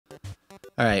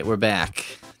Alright, we're back.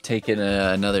 Taking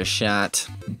another shot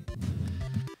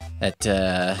at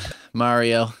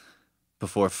Mario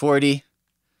before 40.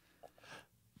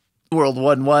 World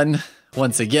 1-1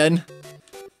 once again.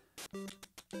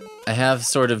 I have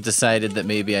sort of decided that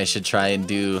maybe I should try and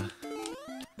do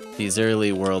these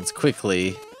early worlds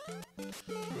quickly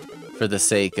for the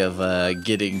sake of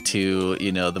getting to,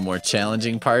 you know, the more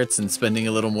challenging parts and spending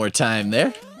a little more time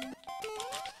there.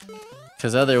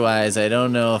 Because otherwise, I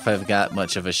don't know if I've got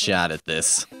much of a shot at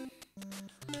this.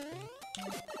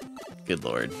 Good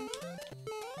lord.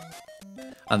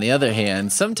 On the other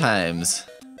hand, sometimes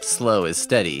slow is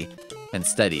steady, and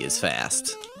steady is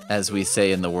fast. As we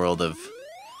say in the world of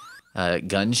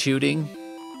gun shooting.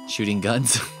 Shooting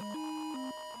guns.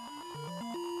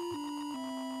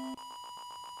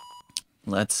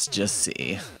 Let's just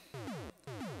see.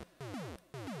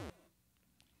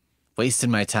 Wasting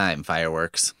my time,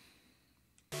 fireworks.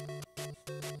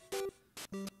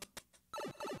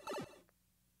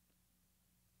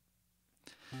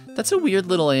 That's a weird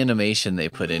little animation they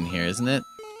put in here, isn't it?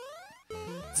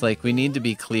 It's like we need to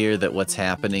be clear that what's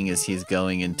happening is he's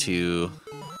going into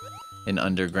an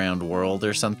underground world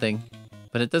or something,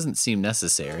 but it doesn't seem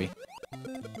necessary.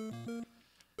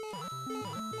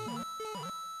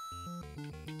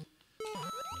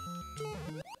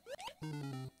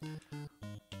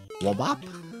 Wobop?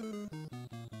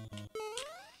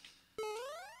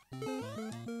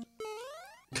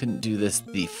 Couldn't do this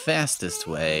the fastest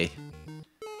way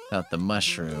without the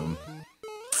mushroom.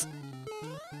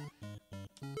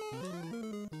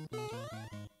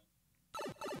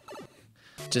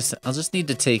 I'll just need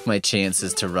to take my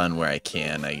chances to run where I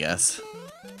can, I guess.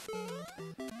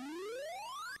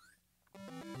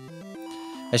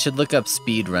 I should look up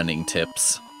speedrunning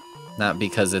tips. Not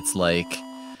because it's like,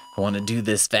 I want to do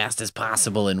this fast as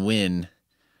possible and win,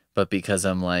 but because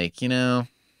I'm like, you know,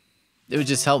 it would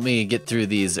just help me get through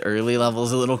these early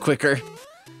levels a little quicker,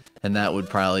 and that would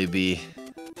probably be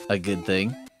a good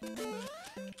thing.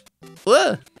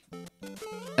 Whoa!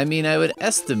 I mean, I would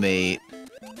estimate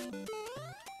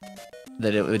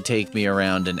that it would take me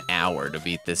around an hour to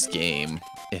beat this game,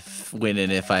 if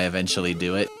I eventually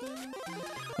do it.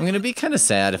 I'm gonna be kind of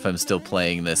sad if I'm still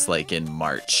playing this like in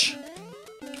March.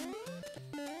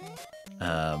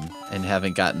 And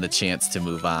haven't gotten the chance to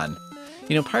move on.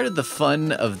 You know, part of the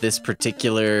fun of this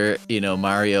particular, you know,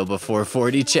 Mario Before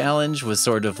 40 challenge was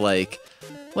sort of like,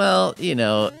 well, you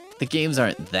know, the games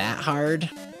aren't that hard,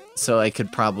 so I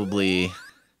could probably...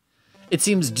 It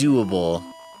seems doable,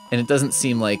 and it doesn't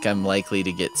seem like I'm likely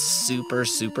to get super,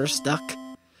 super stuck.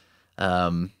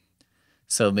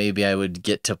 So maybe I would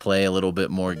get to play a little bit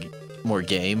more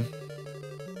game.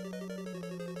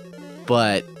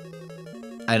 But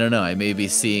I don't know, I may be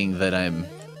seeing that I'm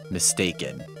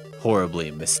mistaken.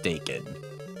 Horribly mistaken.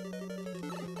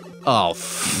 Oh,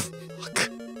 fuck.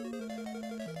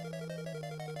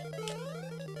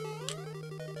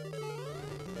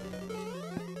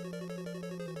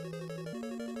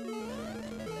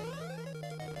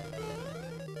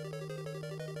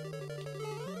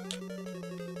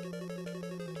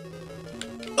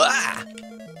 Ah!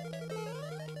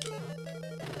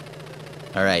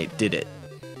 Alright, did it.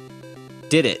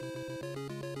 Did it.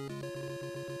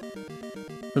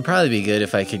 Would probably be good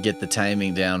if I could get the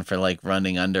timing down for like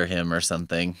running under him or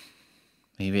something.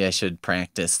 Maybe I should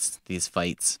practice these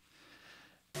fights.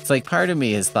 It's like part of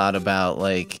me has thought about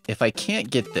like, if I can't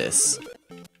get this,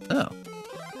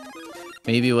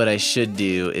 maybe what I should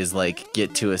do is like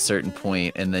get to a certain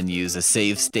point and then use a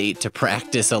save state to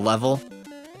practice a level.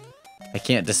 I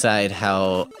can't decide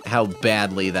how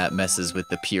badly that messes with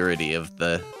the purity of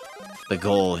the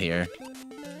goal here.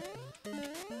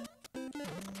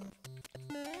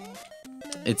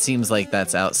 It seems like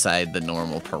that's outside the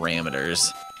normal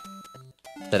parameters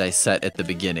that I set at the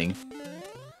beginning.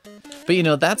 But you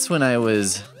know, that's when I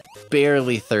was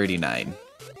barely 39.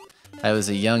 I was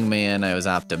a young man, I was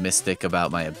optimistic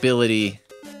about my ability.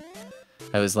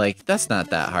 I was like, that's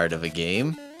not that hard of a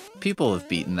game. People have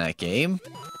beaten that game.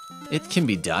 It can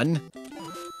be done.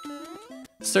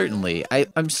 Certainly,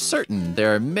 I'm certain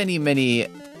there are many, many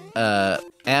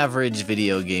average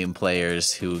video game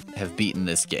players who have beaten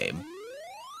this game.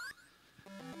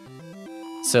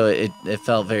 So it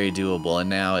felt very doable, and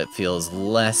now it feels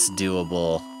less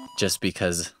doable just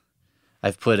because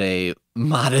I've put a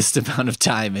modest amount of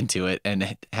time into it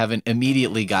and haven't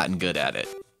immediately gotten good at it.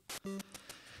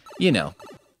 You know,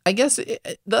 I guess the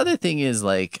other thing is,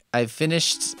 like, I've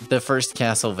finished the first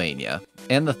Castlevania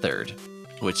and the third,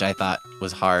 which I thought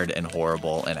was hard and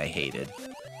horrible and I hated,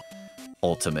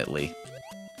 ultimately.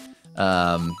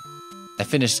 I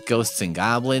finished Ghosts and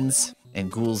Goblins,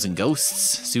 And ghouls and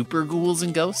ghosts. Super ghouls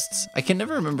and ghosts. I can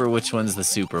never remember which one's the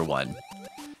super one.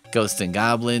 Ghosts and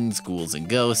goblins, ghouls and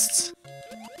ghosts.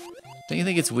 Don't you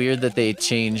think it's weird that they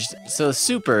changed? So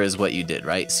super is what you did,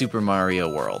 right? Super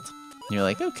Mario World. And you're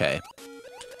like, okay.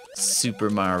 Super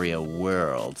Mario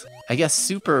World. I guess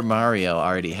Super Mario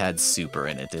already had super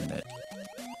in it, didn't it?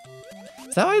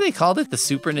 Is that why they called it the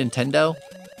Super Nintendo?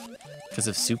 Because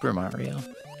of Super Mario?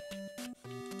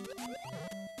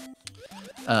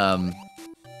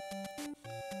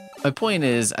 My point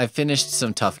is, I finished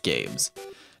some tough games.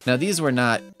 Now, these were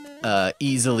not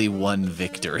easily won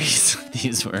victories.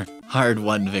 These were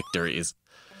hard-won victories,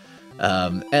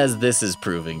 as this is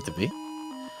proving to be.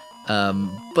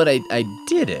 But I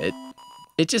did it.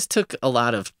 It just took a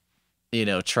lot of, you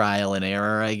know, trial and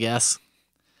error, I guess.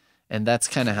 And that's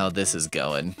kind of how this is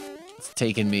going. It's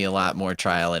taken me a lot more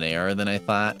trial and error than I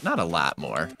thought. Not a lot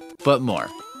more, but more.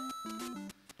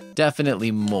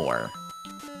 Definitely more.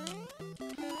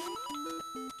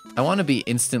 I want to be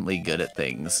instantly good at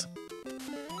things.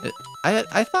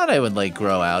 I thought I would, like,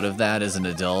 grow out of that as an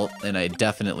adult, and I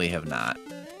definitely have not.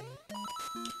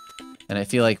 And I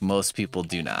feel like most people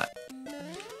do not.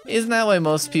 Isn't that why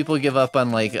most people give up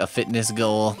on, like, a fitness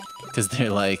goal? Because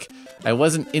they're like, I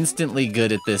wasn't instantly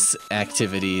good at this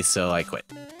activity, so I quit.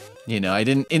 You know, I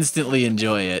didn't instantly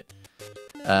enjoy it,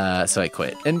 so I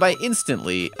quit. And by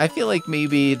instantly, I feel like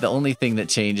maybe the only thing that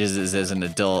changes is as an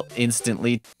adult,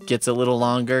 instantly gets a little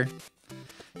longer.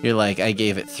 You're like, I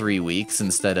gave it 3 weeks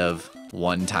instead of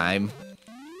 1 time.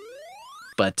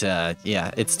 But,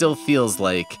 yeah, it still feels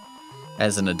like,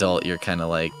 as an adult, you're kind of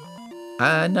like,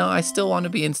 no, I still want to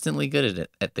be instantly good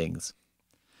at things.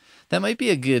 That might be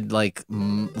a good, like,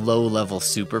 low-level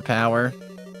superpower.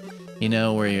 You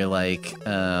know, where you're like,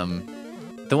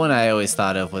 the one I always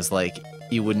thought of was, like,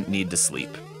 you wouldn't need to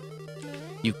sleep.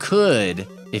 You could,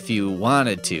 if you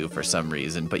wanted to, for some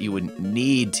reason, but you wouldn't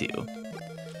need to.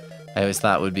 I always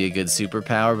thought would be a good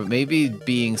superpower, but maybe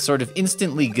being sort of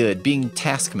instantly good, being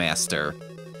Taskmaster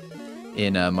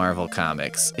in Marvel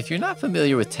Comics. If you're not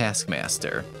familiar with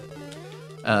Taskmaster,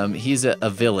 he's a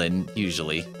villain,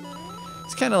 usually.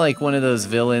 It's kind of like one of those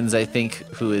villains, I think,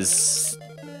 who is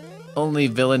only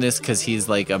villainous because he's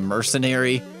like a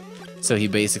mercenary, so he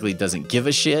basically doesn't give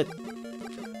a shit.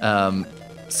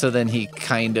 So then he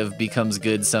kind of becomes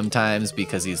good sometimes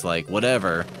because he's like,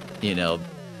 whatever, you know,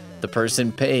 the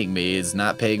person paying me is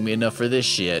not paying me enough for this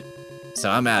shit,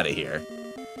 so I'm out of here.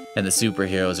 And the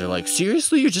superheroes are like,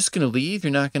 seriously, you're just gonna leave?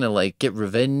 You're not gonna, like, get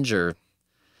revenge or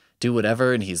do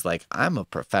whatever? And he's like, I'm a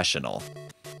professional.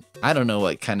 I don't know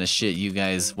what kind of shit you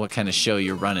guys, what kind of show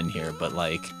you're running here, but,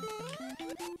 like,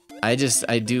 I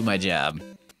do my job,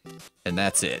 and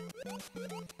that's it.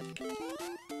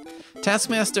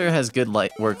 Taskmaster has good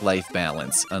work-life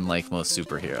balance, unlike most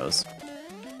superheroes.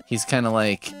 He's kind of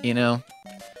like, you know,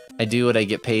 I do what I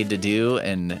get paid to do,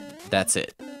 and that's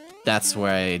it. That's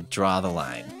where I draw the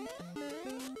line.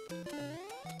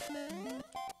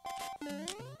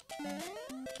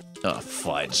 Oh,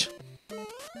 fudge.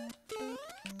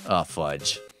 Oh,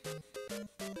 fudge.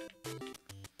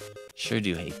 Sure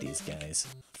do hate these guys.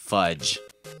 Fudge.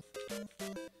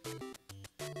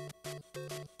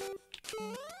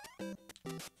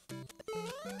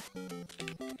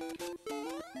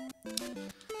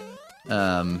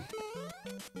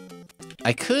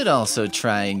 I could also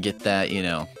try and get that, you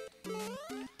know,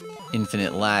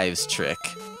 infinite lives trick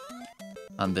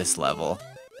on this level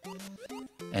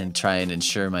and try and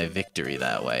ensure my victory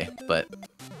that way, but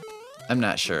I'm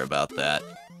not sure about that.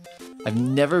 I've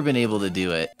never been able to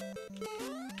do it.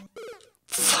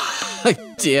 Fuck,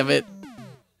 damn it.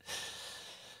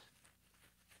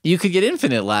 You could get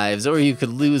infinite lives, or you could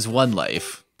lose 1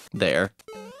 life there.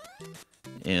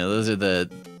 You know,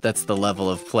 that's the level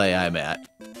of play I'm at.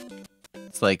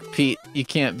 It's like, Pete, you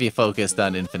can't be focused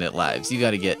on infinite lives. You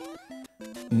gotta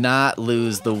not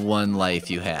lose the 1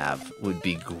 life you have would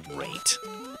be great.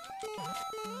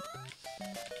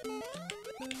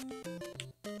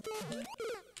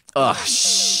 Oh,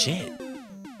 shit.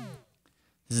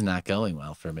 This is not going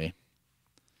well for me.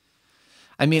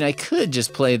 I mean, I could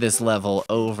just play this level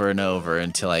over and over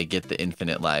until I get the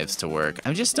infinite lives to work.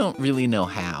 I just don't really know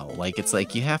how. Like, it's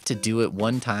like you have to do it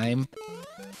 1 time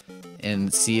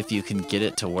and see if you can get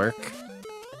it to work.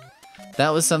 That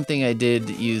was something I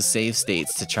did use save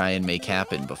states to try and make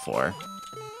happen before.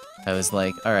 I was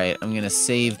like, alright, I'm gonna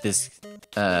save this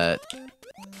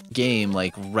game,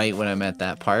 like, right when I'm at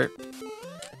that part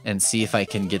and see if I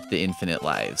can get the infinite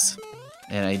lives.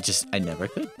 And I never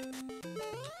could.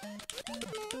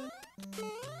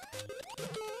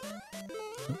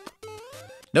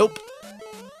 Nope.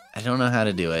 I don't know how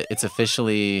to do it. It's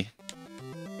officially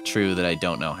true that I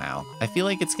don't know how. I feel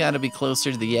like it's got to be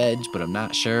closer to the edge, but I'm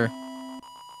not sure.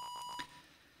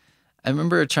 I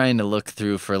remember trying to look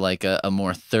through for like a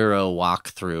more thorough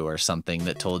walkthrough or something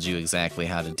that told you exactly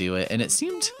how to do it, and it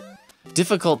seemed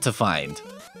difficult to find.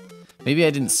 Maybe I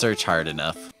didn't search hard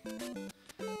enough.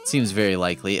 Seems very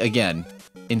likely. Again,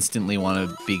 instantly want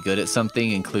to be good at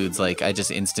something includes like I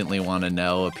just instantly want to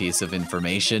know a piece of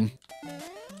information.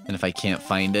 And if I can't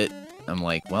find it, I'm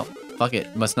like, well, fuck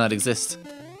it, must not exist.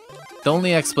 The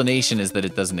only explanation is that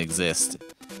it doesn't exist.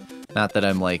 Not that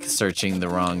I'm like searching the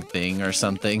wrong thing or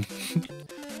something.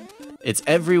 It's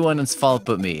everyone's fault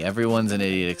but me. Everyone's an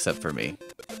idiot except for me.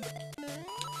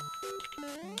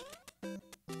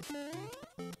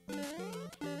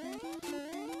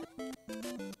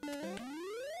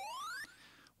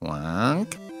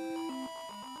 Wonk.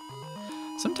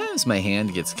 Sometimes my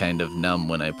hand gets kind of numb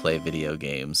when I play video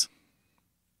games.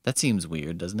 That seems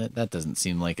weird, doesn't it? That doesn't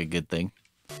seem like a good thing.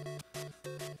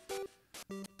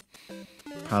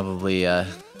 Probably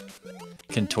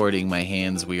contorting my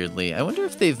hands weirdly. I wonder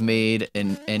if they've made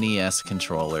an NES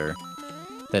controller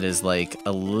that is like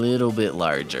a little bit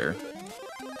larger.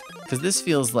 Because this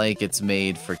feels like it's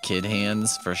made for kid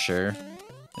hands for sure,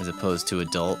 as opposed to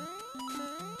adult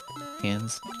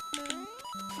hands.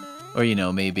 Or, you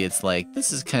know, maybe it's like,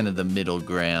 this is kind of the middle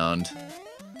ground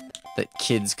that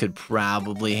kids could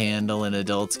probably handle and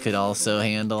adults could also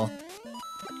handle.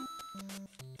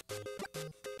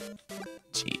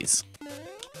 Jeez.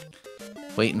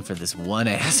 Waiting for this one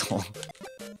asshole.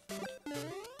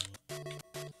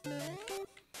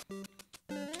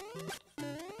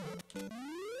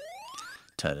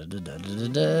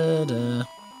 Ta-da-da-da-da-da-da.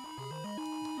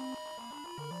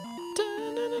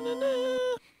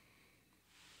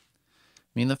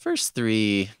 I mean, the first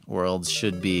 3 worlds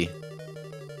should be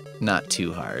not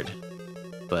too hard,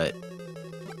 but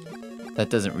that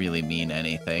doesn't really mean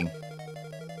anything.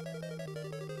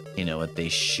 You know what they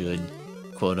should,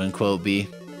 quote-unquote, be.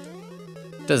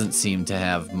 Doesn't seem to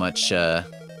have much,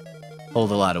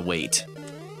 hold a lot of weight.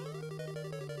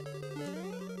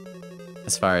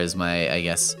 As far as my, I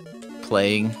guess,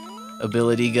 playing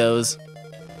ability goes.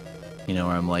 You know,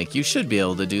 where I'm like, you should be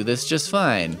able to do this just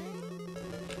fine.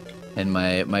 And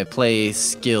my play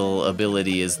skill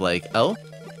ability is like, oh?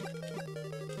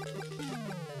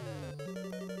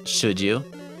 Should you?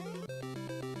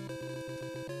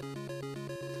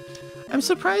 I'm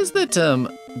surprised that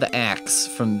the axe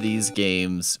from these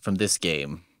games, from this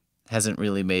game, hasn't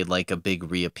really made like a big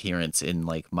reappearance in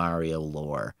like Mario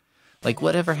lore. Like,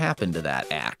 whatever happened to that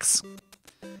axe?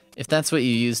 If that's what you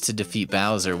use to defeat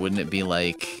Bowser, wouldn't it be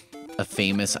like a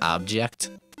famous object?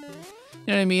 You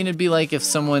know what I mean? It'd be like if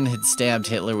someone had stabbed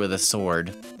Hitler with a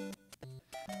sword.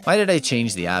 Why did I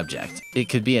change the object? It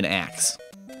could be an axe.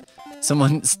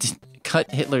 Someone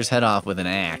cut Hitler's head off with an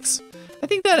axe. I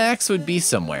think that axe would be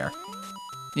somewhere.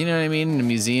 You know what I mean? In a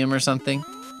museum or something.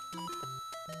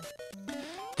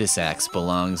 This axe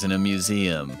belongs in a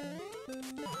museum.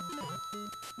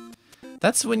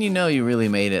 That's when you know you really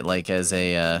made it, like, as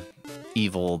a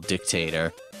evil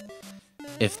dictator.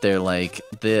 If they're like,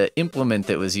 the implement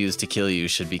that was used to kill you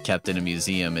should be kept in a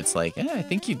museum, it's like, yeah, I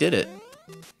think you did it.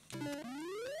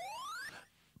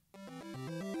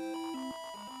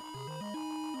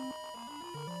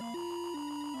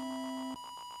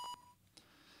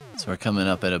 So we're coming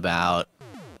up at about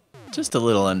just a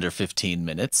little under 15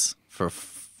 minutes for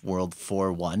World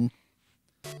 4-1.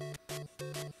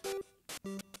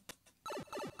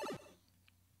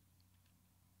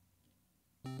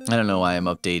 I don't know why I'm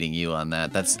updating you on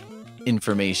that. That's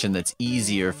information that's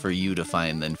easier for you to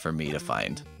find than for me to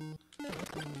find.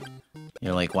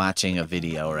 You're like watching a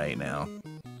video right now.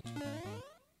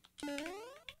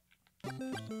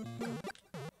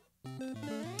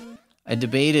 I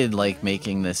debated like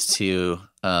making this too,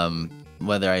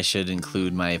 whether I should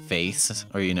include my face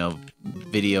or, you know,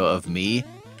 video of me,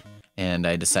 and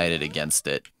I decided against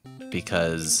it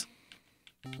because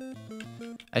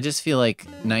I just feel like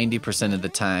 90% of the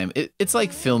time, it's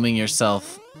like filming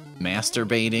yourself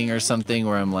masturbating or something,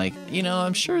 where I'm like, you know,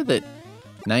 I'm sure that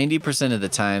 90% of the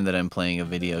time that I'm playing a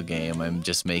video game, I'm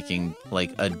just making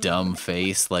like a dumb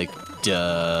face, like,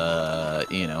 duh,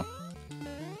 you know,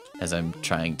 as I'm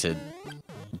trying to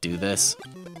do this.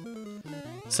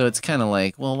 So it's kind of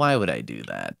like, well, why would I do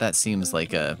that? That seems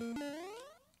like a...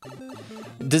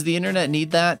 Does the internet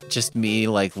need that? Just me,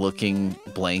 like, looking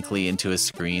blankly into a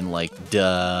screen like,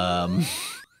 dumb.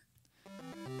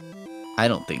 I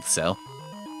don't think so.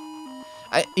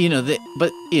 But, you know,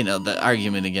 the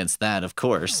argument against that, of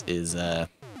course, is,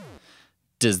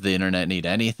 does the internet need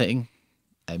anything?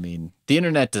 I mean, the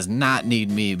internet does not need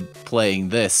me playing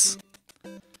this.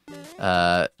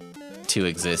 to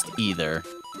exist either.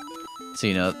 So,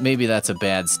 you know, maybe that's a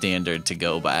bad standard to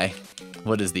go by.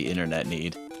 What does the internet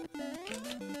need?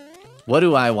 What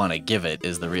do I want to give it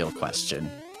is the real question.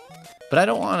 But I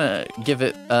don't want to give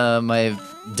it my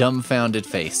dumbfounded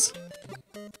face.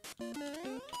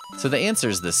 So the answer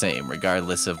is the same,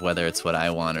 regardless of whether it's what I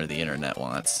want or the internet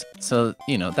wants. So,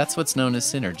 you know, that's what's known as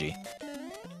synergy.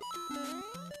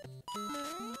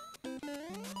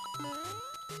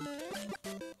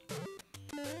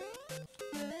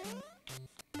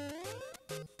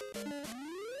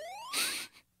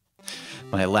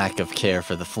 My lack of care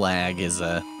for the flag is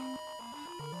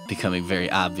becoming very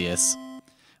obvious.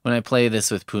 When I play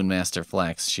this with Poonmaster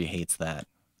Flex, she hates that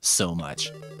so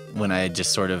much. When I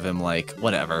just sort of am like,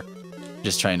 whatever,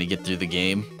 just trying to get through the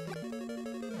game.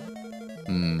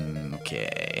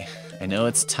 Okay. I know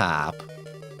it's top.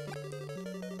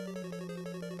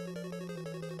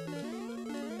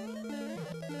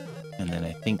 And then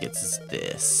I think it's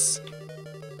this.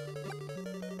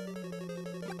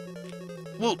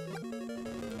 Whoa!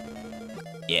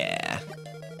 Yeah.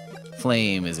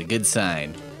 Flame is a good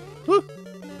sign. Woo!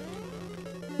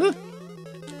 Woo!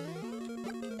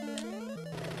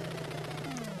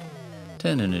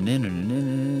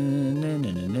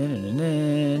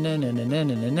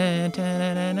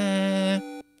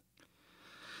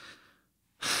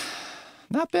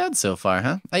 Not bad so far,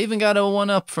 huh? I even got a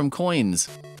 1-up from coins.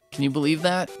 Can you believe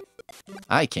that?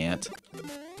 I can't.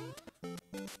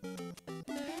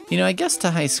 You know, I guess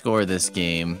to high score this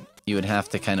game, you would have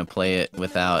to kind of play it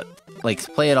without, like,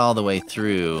 play it all the way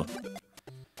through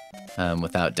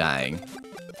without dying.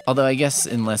 Although I guess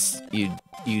unless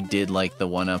you did like the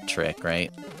 1-up trick,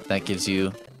 right? That gives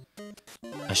you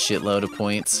a shitload of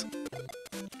points.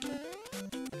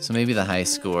 So maybe the high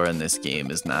score in this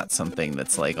game is not something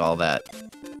that's like all that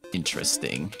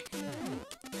interesting.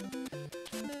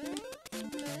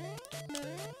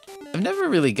 I've never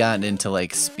really gotten into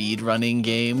like speedrunning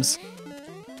games.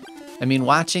 I mean,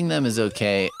 watching them is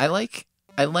okay. I like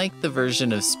the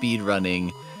version of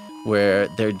speedrunning where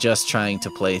they're just trying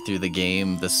to play through the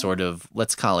game the sort of,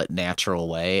 let's call it natural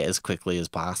way, as quickly as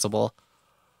possible.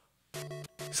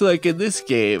 So like in this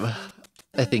game,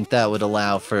 I think that would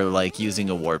allow for like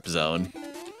using a warp zone,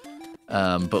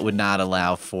 but would not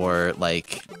allow for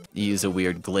like use a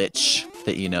weird glitch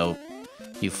that, you know,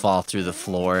 you fall through the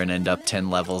floor and end up 10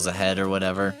 levels ahead or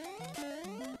whatever.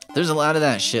 There's a lot of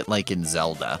that shit like in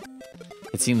Zelda.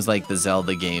 It seems like the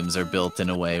Zelda games are built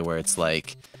in a way where it's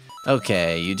like,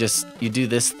 okay, you do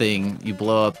this thing, you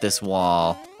blow up this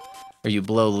wall, or you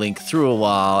blow Link through a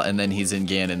wall, and then he's in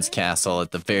Ganon's castle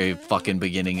at the very fucking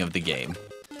beginning of the game.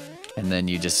 And then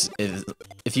you just,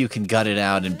 if you can gut it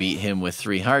out and beat him with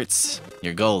 3 hearts,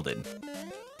 you're golden.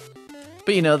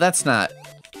 But you know, that's not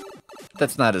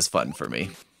as fun for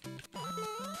me.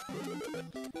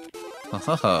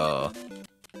 Oh,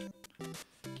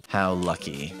 how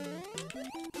lucky.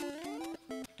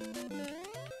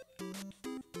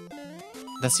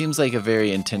 That seems like a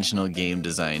very intentional game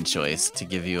design choice to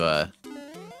give you a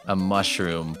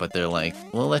mushroom, but they're like,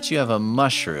 we'll let you have a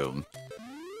mushroom,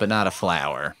 but not a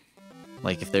flower.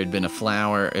 Like if there'd been a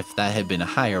flower, if that had been a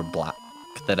higher block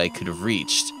that I could have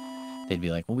reached, they'd be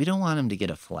like, well, we don't want him to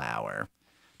get a flower.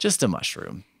 Just a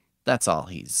mushroom. That's all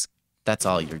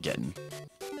you're getting.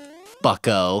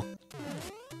 Bucko.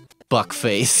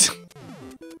 Buckface.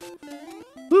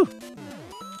 Woo!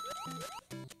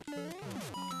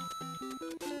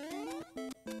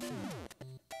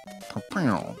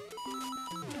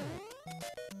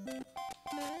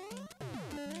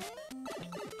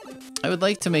 I would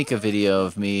like to make a video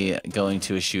of me going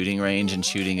to a shooting range and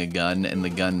shooting a gun, and the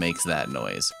gun makes that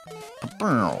noise.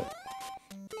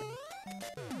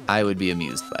 I would be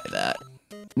amused by that.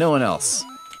 No one else,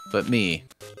 but me.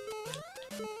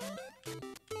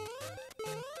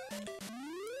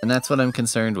 And that's what I'm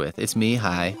concerned with. It's me,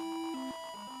 hi.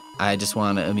 I just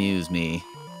want to amuse me.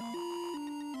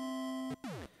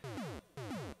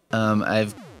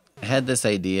 I've had this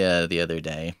idea the other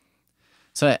day.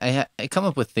 So I come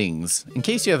up with things. In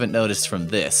case you haven't noticed from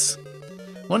this,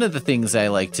 one of the things I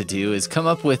like to do is come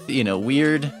up with, you know,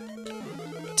 weird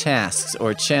tasks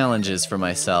or challenges for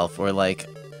myself, or like,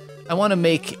 I want to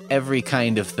make every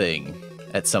kind of thing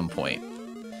at some point.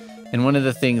 And one of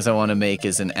the things I want to make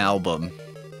is an album.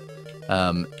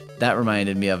 That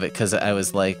reminded me of it because I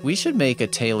was like, we should make a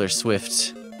Taylor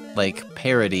Swift, like,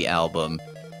 parody album.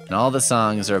 And all the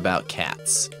songs are about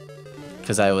cats.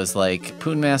 Because I was like,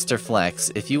 Poonmaster Flex,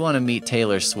 if you want to meet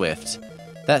Taylor Swift,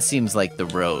 that seems like the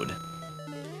road.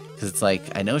 Because it's like,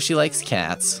 I know she likes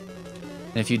cats.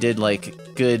 And if you did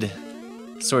like good,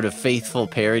 sort of faithful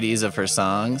parodies of her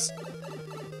songs,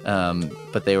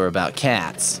 but they were about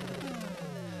cats.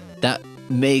 That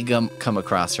may come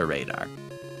across her radar.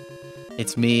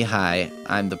 It's me, hi,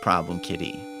 I'm the problem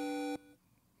kitty,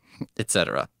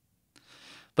 etc.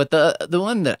 But the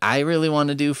one that I really want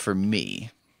to do for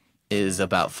me is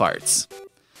about farts.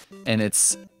 And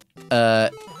it's,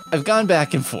 I've gone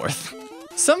back and forth.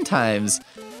 Sometimes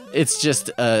it's just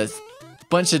a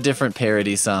bunch of different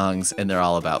parody songs and they're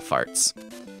all about farts.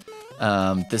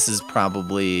 This is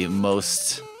probably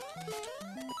most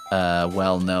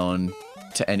well known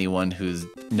to anyone who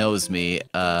knows me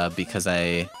because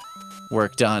I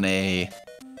worked on a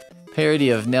parody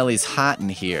of Nelly's Hot in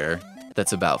Here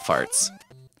that's about farts.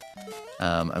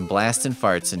 I'm blasting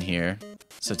farts in here,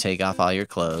 so take off all your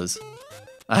clothes.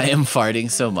 I am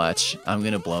farting so much, I'm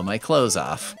gonna blow my clothes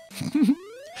off.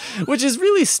 Which is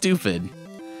really stupid.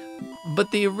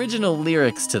 But the original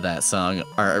lyrics to that song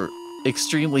are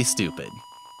extremely stupid.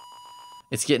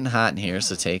 It's getting hot in here,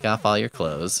 so take off all your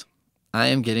clothes. I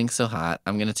am getting so hot,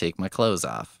 I'm gonna take my clothes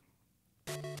off.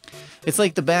 It's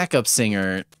like the backup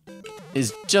singer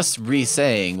is just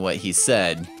re-saying what he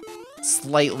said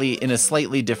in a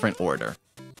slightly different order.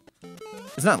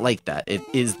 It's not like that, it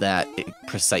is that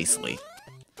precisely.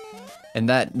 And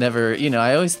that never,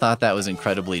 I always thought that was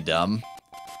incredibly dumb.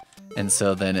 And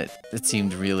so then it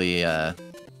seemed really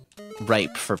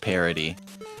ripe for parody.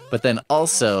 But then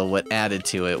also what added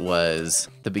to it was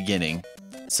the beginning.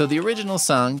 So the original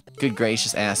song, Good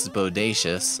Gracious Ass is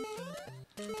Bodacious.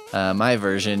 My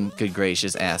version, Good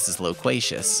Gracious Ass is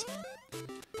Loquacious.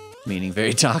 Meaning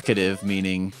very talkative,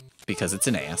 meaning because it's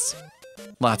an ass.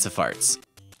 Lots of farts.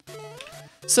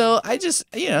 So I just,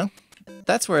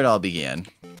 that's where it all began.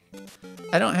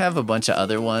 I don't have a bunch of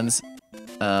other ones,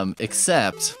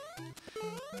 except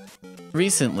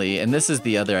recently, and this is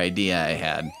the other idea I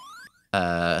had,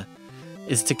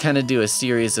 is to kind of do a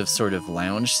series of sort of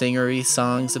lounge singery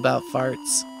songs about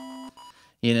farts.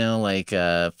 Like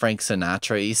Frank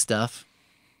Sinatra-y stuff.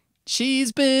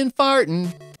 She's been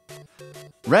farting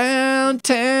round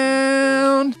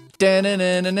town. Or,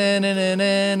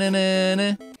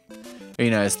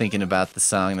 I was thinking about the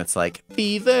song that's like,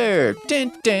 Fever,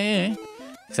 dun, dun.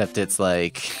 Except it's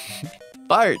like,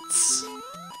 farts.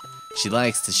 She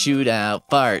likes to shoot out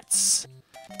farts.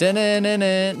 Dun, dun, dun,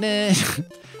 dun, dun.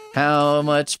 How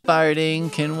much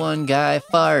farting can one guy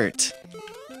fart?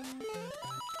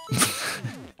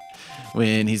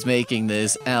 When he's making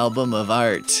this album of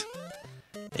art.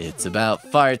 It's about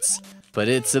farts, but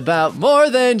it's about more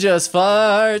than just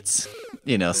farts.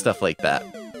 Stuff like that.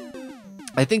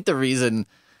 I think the reason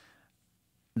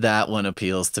that one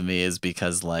appeals to me is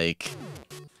because, like,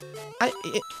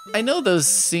 I know those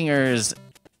singers,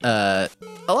 a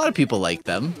lot of people like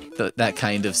them, that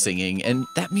kind of singing, and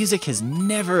that music has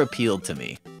never appealed to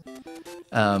me.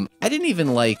 I didn't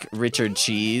even like Richard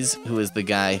Cheese, who was the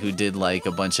guy who did, like,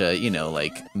 a bunch of,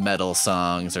 like, metal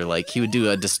songs, or, like, he would do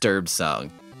a Disturbed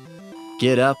song.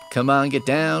 Get up, come on, get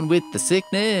down with the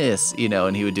sickness,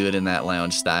 and he would do it in that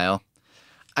lounge style.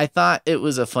 I thought it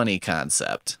was a funny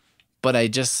concept, but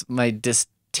my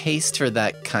distaste for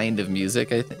that kind of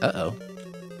music, uh-oh.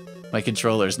 My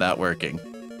controller's not working.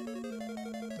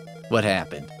 What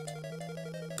happened?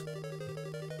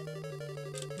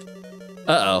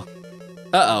 Uh-oh.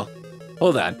 Uh-oh.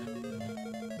 Hold on.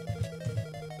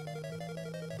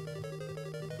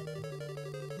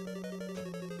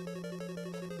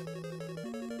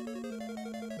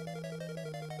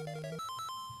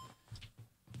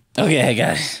 Okay, I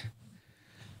got it.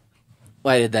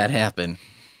 Why did that happen?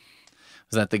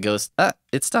 Was that the ghost? Ah,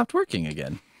 it stopped working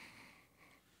again.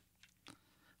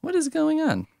 What is going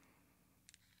on?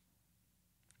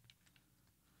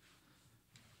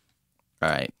 All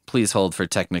right, please hold for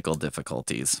technical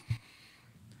difficulties.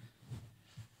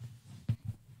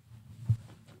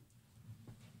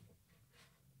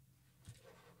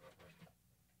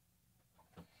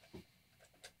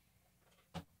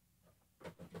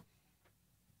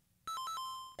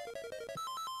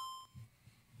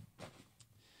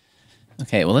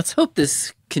 Okay, well, let's hope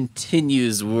this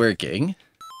continues working.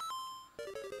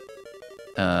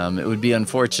 It would be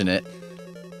unfortunate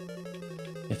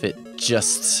if it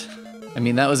just... I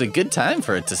mean, that was a good time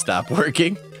for it to stop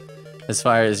working. As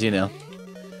far as, I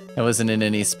wasn't in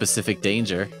any specific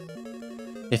danger.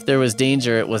 If there was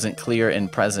danger, it wasn't clear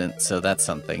and present, so that's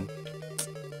something.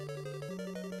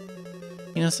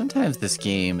 Sometimes this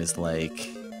game is like...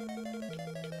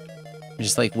 You're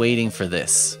just like waiting for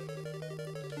this.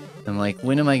 I'm like,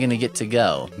 when am I gonna get to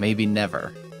go? Maybe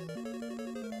never.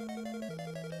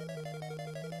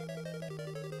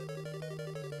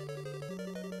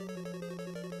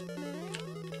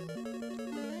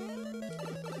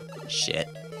 Shit.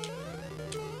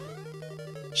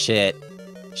 Shit.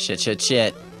 Shit, shit,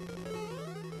 shit.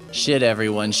 Shit,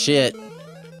 everyone, shit.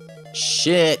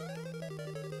 Shit.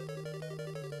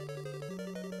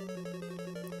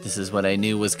 This is what I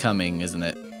knew was coming, isn't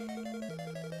it?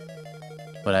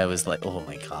 But I was like, oh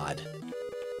my god.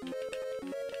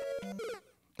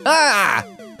 Ah!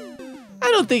 I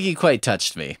don't think he quite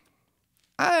touched me.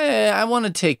 I want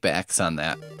to take backs on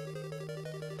that.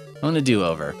 I want a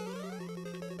do-over.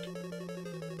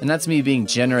 And that's me being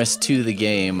generous to the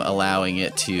game, allowing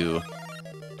it to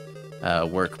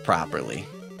work properly.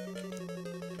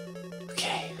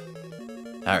 Okay.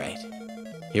 Alright.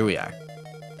 Here we are.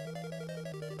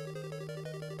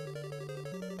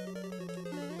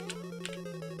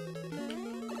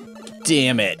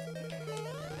 Damn it.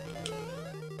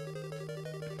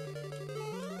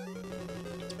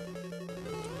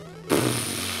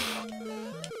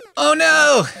 Oh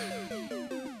no!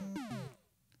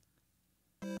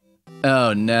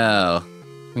 Oh no.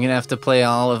 I'm gonna have to play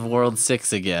all of World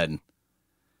 6 again.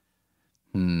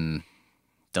 Don't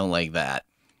like that.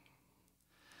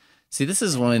 See, this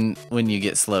is when you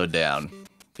get slowed down.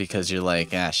 Because you're like,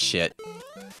 ah shit.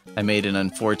 I made an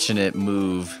unfortunate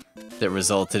move that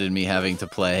resulted in me having to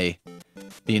play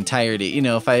the entirety. You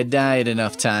know, if I had died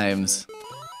enough times...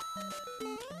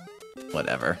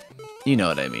 Whatever. You know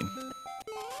what I mean.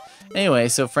 Anyway,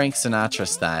 so Frank Sinatra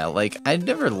style. Like, I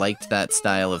never liked that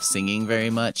style of singing very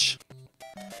much.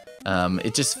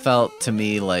 It just felt to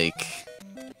me like...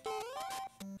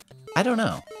 I don't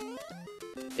know.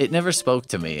 It never spoke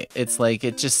to me. It's like,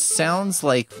 it just sounds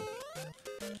like...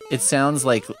 It sounds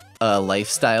like a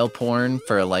lifestyle porn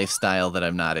for a lifestyle that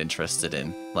I'm not interested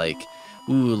in. Like,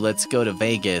 ooh, let's go to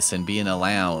Vegas and be in a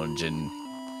lounge and,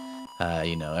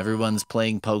 you know, everyone's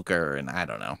playing poker and I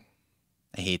don't know.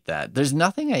 I hate that. There's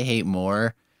nothing I hate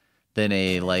more than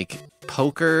a, like,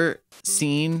 poker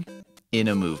scene in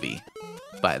a movie,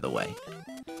 by the way.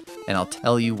 And I'll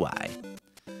tell you why.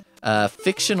 A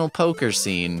fictional poker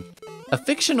scene, a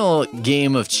fictional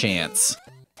game of chance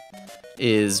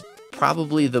is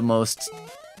probably the most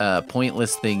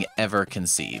pointless thing ever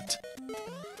conceived.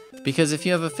 Because if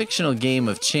you have a fictional game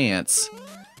of chance,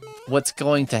 what's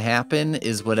going to happen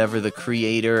is whatever the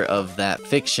creator of that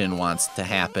fiction wants to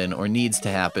happen or needs to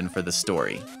happen for the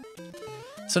story.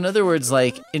 So in other words,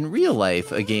 like, in real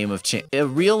life, a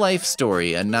real life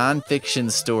story, a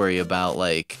non-fiction story about,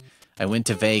 like, I went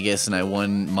to Vegas and I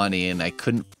won money and I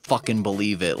couldn't fucking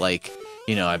believe it. Like,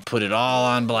 you know, I put it all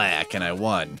on black and I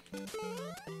won.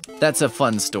 That's a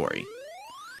fun story.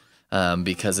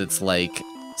 Because it's, like,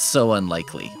 so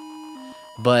unlikely.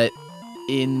 But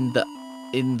in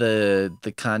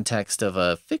the context of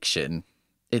a fiction,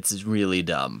 it's really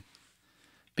dumb.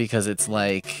 Because it's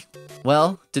like,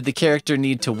 well, did the character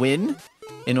need to win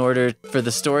in order for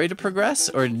the story to progress,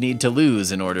 or need to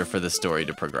lose in order for the story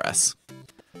to progress?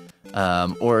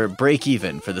 Or break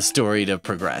even for the story to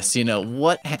progress? You know,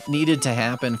 what needed to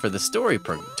happen for the story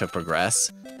to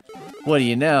progress? What do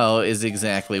you know is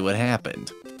exactly what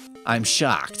happened. I'm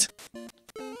shocked.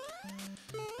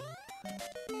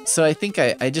 So I think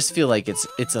I just feel like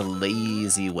it's a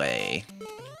lazy way.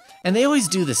 And they always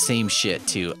do the same shit,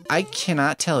 too. I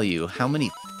cannot tell you how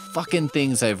many fucking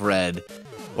things I've read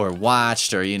or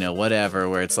watched or, you know, whatever,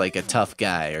 where it's like a tough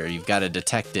guy or you've got a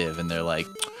detective and they're like,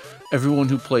 everyone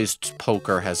who plays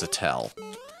poker has a tell.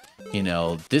 You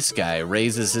know, this guy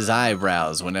raises his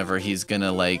eyebrows whenever he's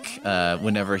gonna, like,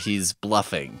 whenever he's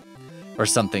bluffing or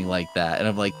something like that. And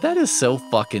I'm like, that is so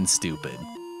fucking stupid.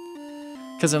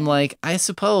 Because I'm like, I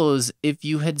suppose if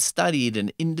you had studied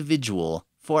an individual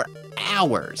for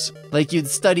hours, like you'd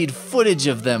studied footage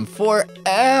of them for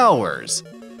hours,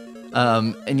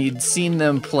 and you'd seen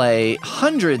them play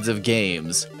hundreds of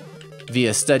games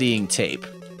via studying tape,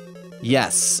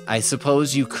 yes, I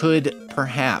suppose you could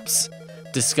perhaps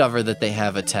discover that they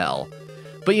have a tell.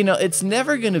 But, you know, it's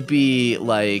never going to be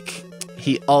like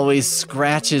he always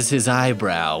scratches his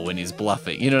eyebrow when he's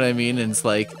bluffing. You know what I mean? And it's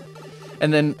like...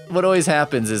 And then what always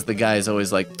happens is the guy's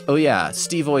always like, oh yeah,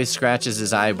 Steve always scratches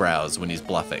his eyebrows when he's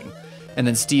bluffing. And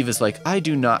then Steve is like, I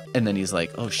do not. And then he's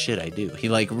like, oh shit, I do. He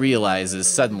like realizes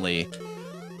suddenly,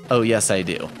 oh yes, I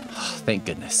do. Oh, thank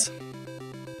goodness.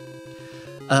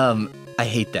 I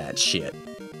hate that shit.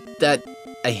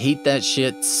 I hate that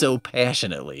shit so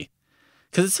passionately.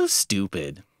 Because it's so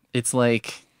stupid. It's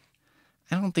like,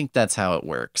 I don't think that's how it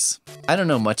works. I don't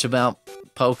know much about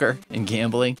poker and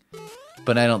gambling,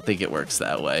 but I don't think it works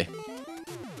that way.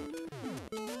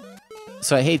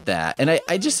 So I hate that. And I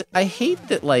hate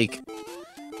that, like,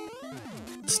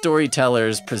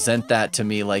 storytellers present that to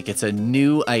me like it's a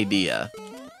new idea.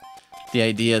 The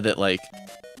idea that, like,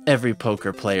 every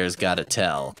poker player's got to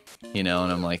tell, you know?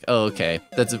 And I'm like, oh, okay.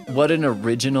 What an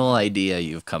original idea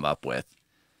you've come up with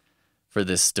for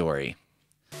this story.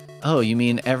 Oh, you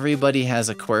mean everybody has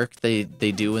a quirk they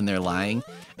do when they're lying?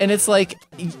 And it's like,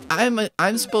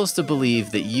 I'm supposed to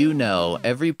believe that you know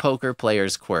every poker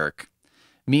player's quirk.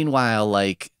 Meanwhile,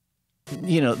 like,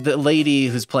 you know, the lady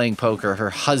who's playing poker, her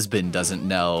husband doesn't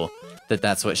know that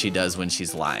that's what she does when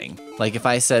she's lying. Like, if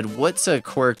I said, what's a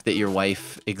quirk that your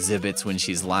wife exhibits when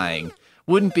she's lying,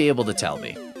 wouldn't be able to tell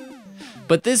me.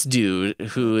 But this dude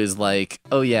who is like,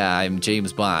 oh yeah, I'm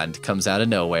James Bond, comes out of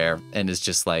nowhere and is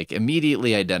just like,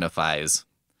 immediately identifies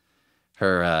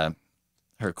her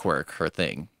quirk, her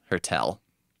thing, her tell.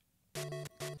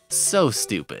 So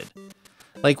stupid.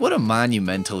 Like, what a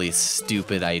monumentally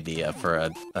stupid idea for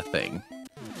a thing.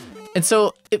 And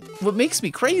so, what makes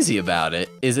me crazy about it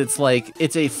is it's like,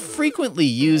 it's a frequently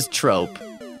used trope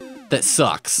that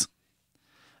sucks.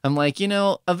 I'm like, you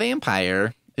know, a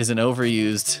vampire is an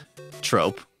overused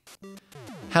trope.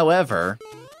 However,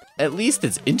 at least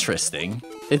it's interesting.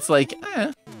 It's like,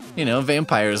 you know,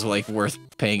 vampires are like worth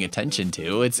paying attention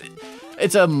to.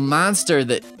 It's a monster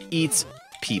that eats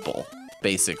people,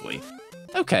 basically.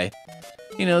 Okay.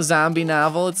 You know, zombie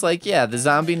novel, it's like, yeah, the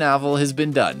zombie novel has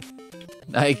been done.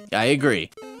 I agree.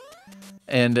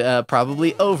 And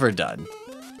probably overdone.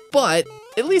 But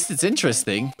at least it's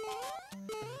interesting.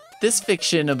 This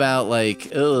fiction about like,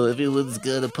 oh, everyone's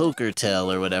got a poker tell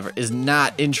or whatever is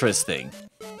not interesting.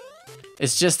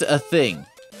 It's just a thing.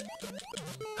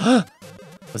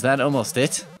 Was that almost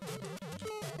it?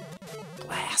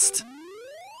 Blast.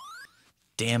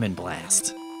 Damn and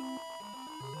blast.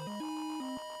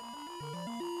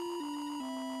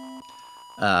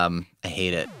 I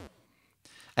hate it.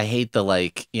 I hate the,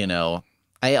 like, you know,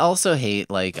 I also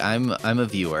hate, like, I'm a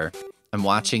viewer. I'm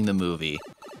watching the movie.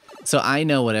 So I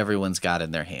know what everyone's got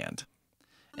in their hand.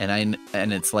 And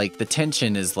it's like the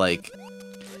tension is like,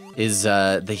 is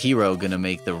the hero gonna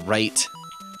make the right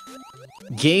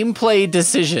gameplay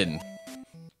decision?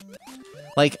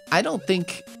 Like, I don't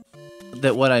think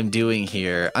that what I'm doing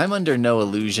here, I'm under no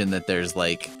illusion that there's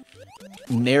like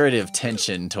narrative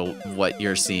tension to what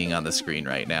you're seeing on the screen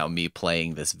right now, me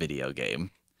playing this video game.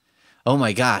 Oh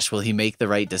my gosh, will he make the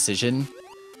right decision?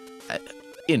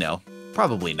 You know,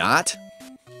 probably not.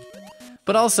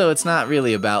 But also, it's not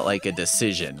really about like a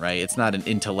decision, right? It's not an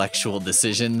intellectual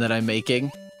decision that I'm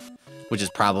making, which is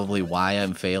probably why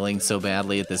I'm failing so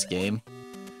badly at this game.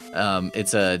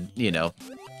 It's a, you know,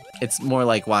 it's more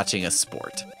like watching a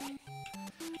sport.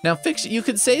 Now, you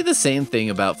could say the same thing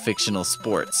about fictional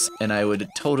sports, and I would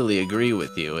totally agree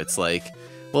with you. It's like,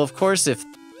 well, of course, if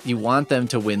you want them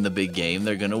to win the big game,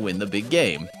 they're going to win the big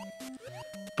game.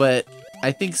 But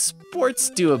I think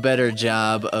sports do a better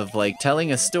job of, like,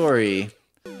 telling a story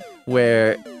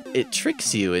where it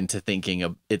tricks you into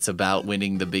thinking it's about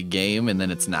winning the big game, and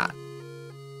then it's not.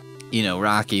 You know,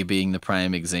 Rocky being the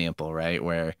prime example, right?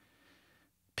 Where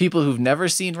people who've never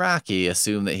seen Rocky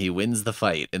assume that he wins the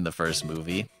fight in the first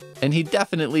movie, and he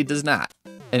definitely does not.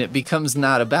 And it becomes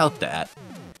not about that.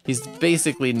 He's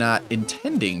basically not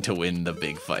intending to win the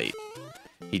big fight.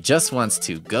 He just wants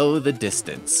to go the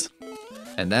distance.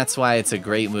 And that's why it's a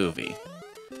great movie.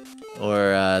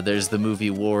 Or there's the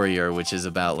movie Warrior, which is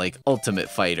about, like, ultimate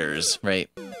fighters, right?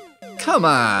 Come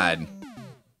on!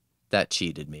 That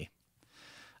cheated me.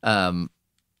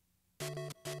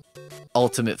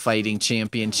 Ultimate Fighting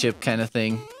Championship kind of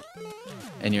thing.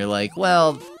 And you're like,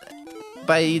 well,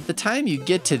 by the time you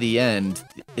get to the end,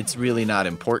 it's really not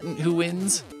important who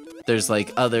wins. There's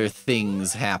like other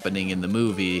things happening in the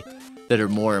movie that are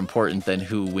more important than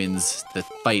who wins the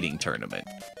fighting tournament.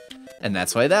 And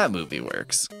that's why that movie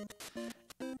works.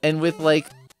 And with like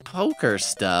poker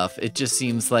stuff, it just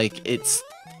seems like it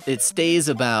stays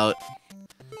about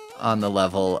on the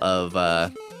level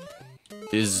of,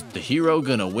 is the hero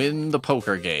gonna win the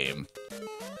poker game?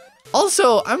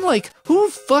 Also, I'm like, who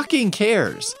fucking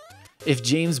cares if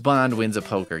James Bond wins a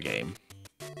poker game?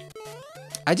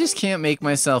 I just can't make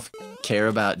myself care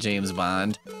about James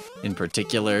Bond in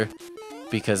particular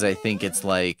because I think it's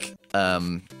like,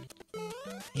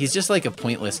 he's just like a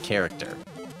pointless character.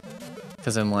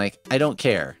 Because I'm like, I don't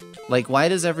care. Like, why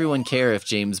does everyone care if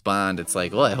James Bond, it's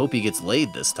like, well, I hope he gets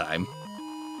laid this time.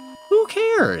 Who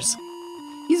cares?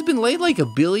 He's been laid like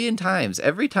 1 billion times.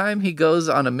 Every time he goes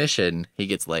on a mission, he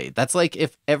gets laid. That's like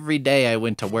if every day I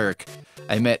went to work,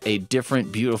 I met a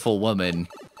different beautiful woman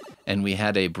and we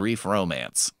had a brief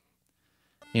romance.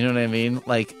 You know what I mean?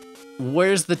 Like,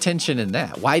 where's the tension in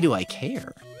that? Why do I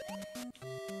care?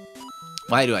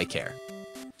 Why do I care?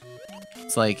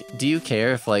 It's like, do you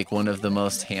care if like one of the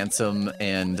most handsome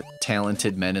and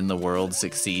talented men in the world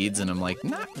succeeds, and I'm like,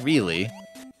 not really.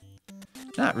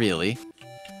 Not really.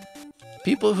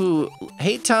 People who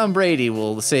hate Tom Brady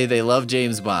will say they love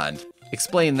James Bond.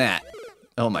 Explain that.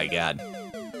 Oh my god.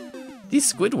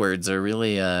 These Squidwards are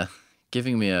really,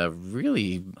 giving me a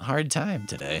really hard time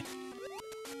today.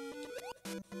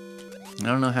 I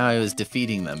don't know how I was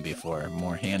defeating them before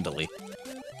more handily.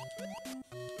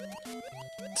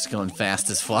 Just going fast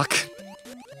as fuck.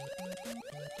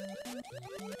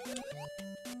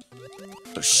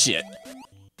 Oh shit.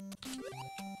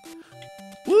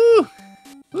 Woo!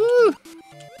 Woo!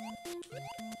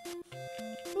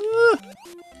 Woo!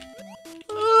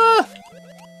 Ah!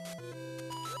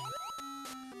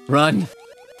 Run!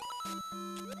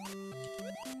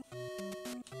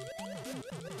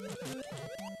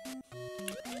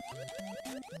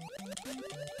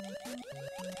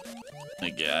 My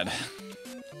god.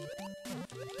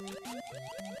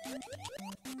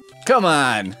 Come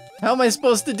on! How am I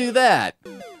supposed to do that?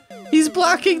 He's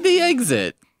blocking the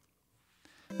exit!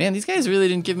 Man, these guys really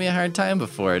didn't give me a hard time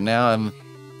before. Now I'm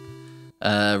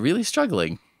really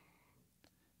struggling.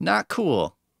 Not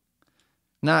cool.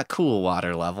 Not cool,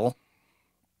 water level.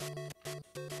 I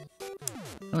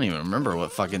don't even remember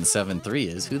what fucking 7-3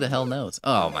 is. Who the hell knows?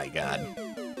 Oh my god.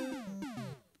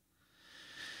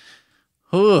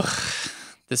 Whew.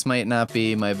 This might not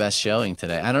be my best showing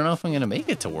today. I don't know if I'm gonna make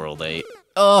it to World 8.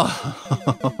 Oh!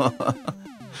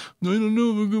 I don't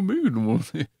know if I'm gonna make it to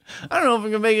World 8. I don't know if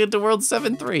I'm gonna make it to World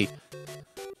 7-3.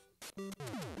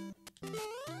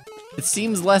 It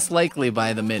seems less likely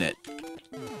by the minute.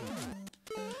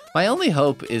 My only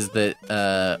hope is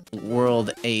that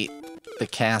World 8, the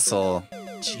castle,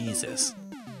 Jesus,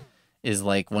 is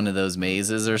like one of those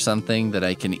mazes or something that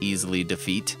I can easily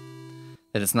defeat.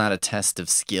 That it's not a test of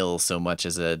skill so much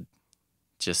as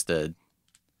just a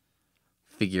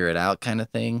figure it out kind of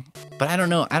thing. But I don't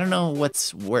know. I don't know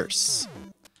what's worse.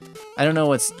 I don't know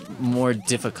what's more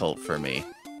difficult for me.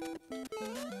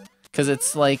 Because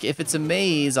it's like, if it's a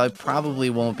maze, I probably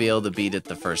won't be able to beat it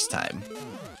the first time.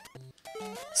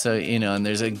 So, you know, and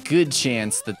there's a good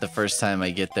chance that the first time I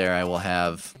get there, I will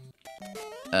have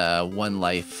 1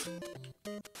 life.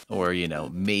 Or, you know,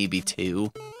 maybe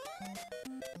 2.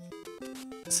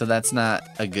 So that's not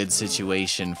a good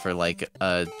situation for, like,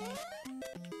 a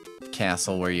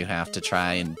castle where you have to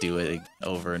try and do it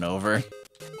over and over.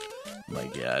 My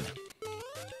god.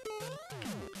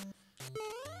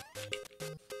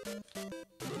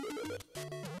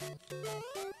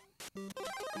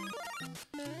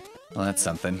 Well, that's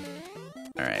something.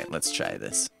 Alright, let's try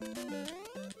this.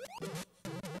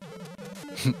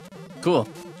 Cool.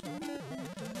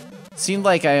 Seemed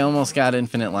like I almost got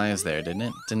infinite lives there, didn't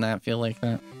it? Didn't that feel like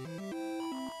that?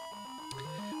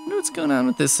 I wonder what's going on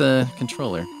with this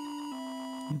controller.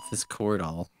 With this cord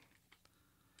all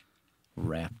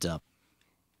wrapped up.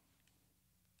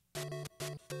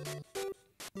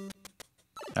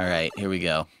 Alright, here we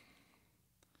go.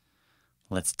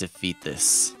 Let's defeat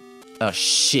this. Oh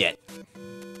shit!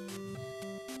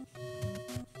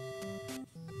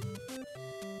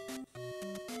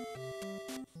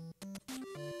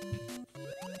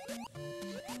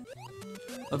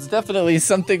 That's definitely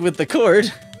something with the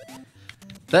cord.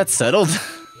 That's settled.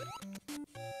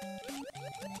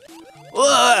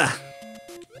 Ugh!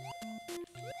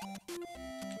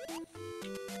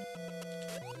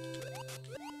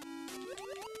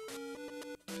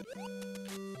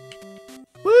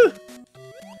 Woo!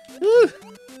 Woo!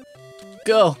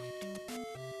 Go!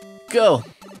 Go!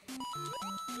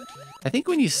 I think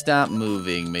when you stop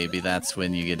moving, maybe that's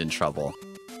when you get in trouble.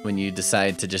 When you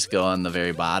decide to just go on the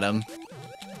very bottom.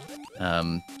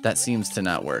 That seems to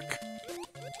not work.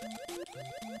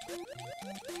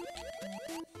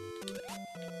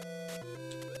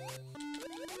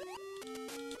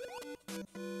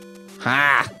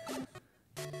 Ha!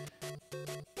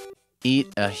 Eat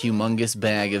a humongous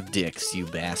bag of dicks, you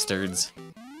bastards.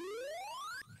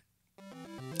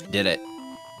 Did it.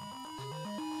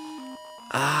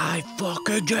 I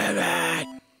fucking did it!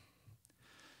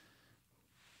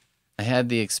 I had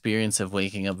the experience of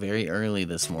waking up very early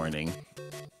this morning.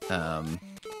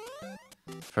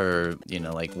 For, you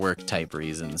know, like work-type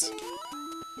reasons.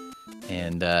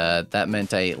 And that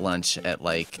meant I ate lunch at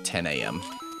like 10 a.m.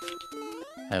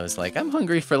 I was like, I'm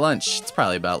hungry for lunch. It's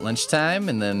probably about lunchtime.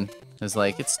 And then I was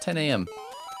like, it's 10 a.m.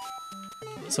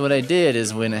 So what I did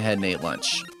is went ahead and ate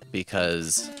lunch.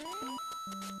 Because,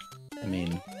 I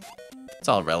mean, it's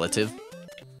all relative.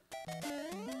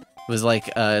 It was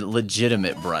like a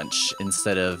legitimate brunch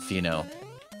instead of, you know,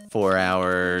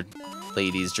 4-hour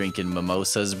ladies drinking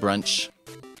mimosas brunch.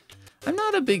 I'm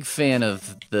not a big fan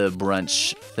of the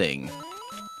brunch thing.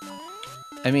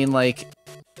 I mean, like,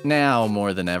 now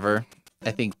more than ever.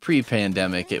 I think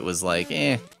pre-pandemic it was like,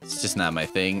 it's just not my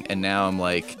thing. And now I'm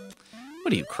like,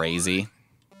 what are you, crazy?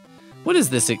 What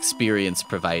is this experience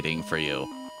providing for you?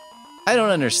 I don't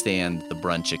understand the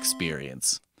brunch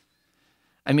experience.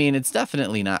 I mean, it's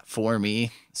definitely not for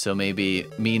me, so maybe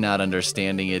me not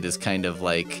understanding it is kind of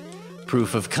like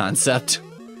proof of concept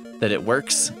that it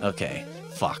works. Okay,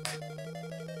 fuck.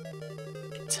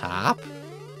 Top?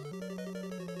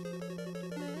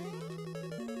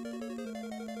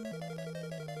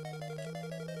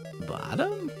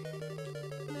 Bottom?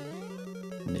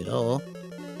 Middle?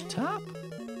 Top?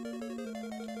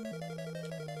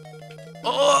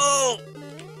 Oh!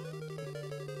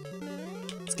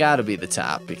 It's gotta be the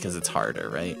top because it's harder,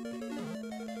 right?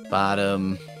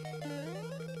 Bottom.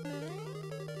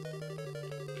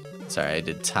 Sorry, I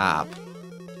did top.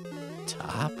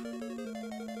 Top?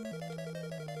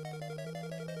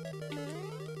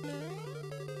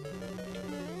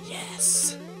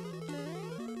 Yes.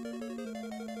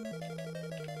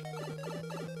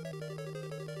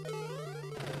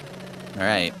 All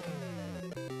right.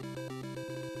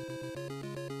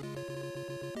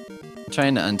 I'm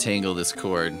trying to untangle this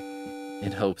cord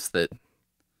in hopes that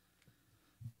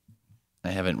I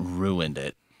haven't ruined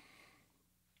it.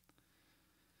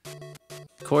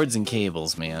 Cords and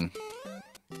cables, man.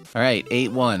 All right,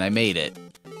 8-1, I made it.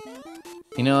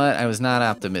 You know what? I was not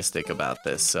optimistic about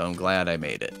this, so I'm glad I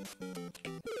made it.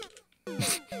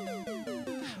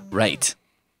 Right.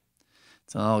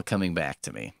 It's all coming back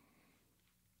to me.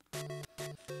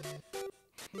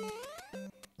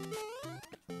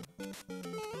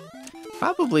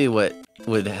 Probably what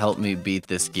would help me beat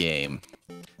this game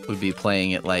would be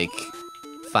playing it like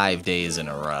 5 days in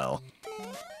a row,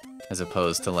 as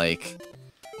opposed to like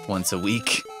once a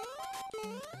week.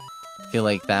 I feel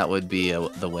like that would be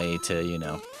the way to, you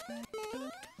know,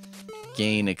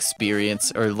 gain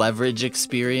experience or leverage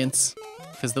experience.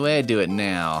 Because the way I do it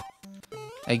now,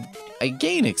 I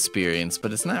gain experience,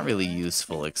 but it's not really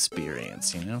useful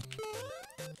experience, you know?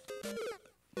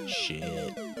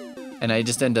 Shit. And I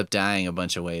just end up dying a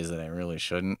bunch of ways that I really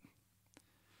shouldn't.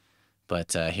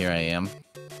 But here I am.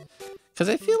 Because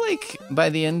I feel like by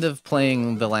the end of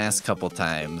playing the last couple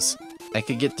times, I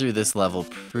could get through this level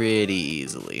pretty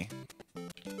easily.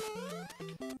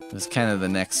 It was kind of the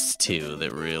next two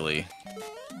that really...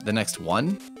 The next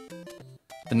one?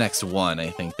 The next one,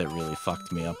 I think, that really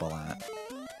fucked me up a lot.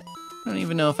 I don't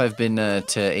even know if I've been to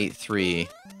 8-3.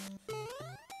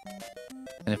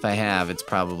 And if I have, it's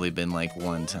probably been like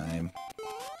one time.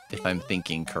 If I'm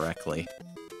thinking correctly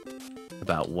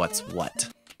about what's what.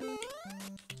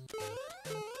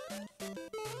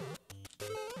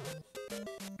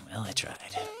 Well, I tried.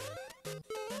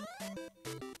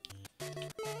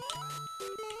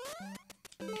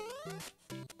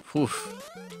 Whew.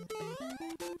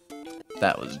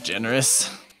 That was generous.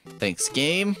 Thanks,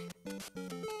 game.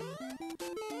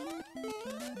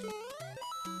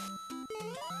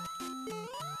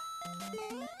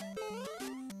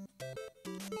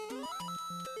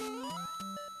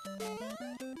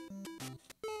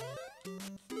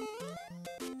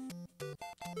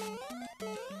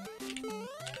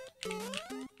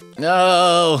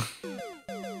 No!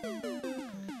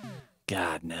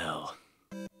 God, no.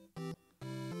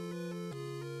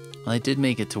 Well, I did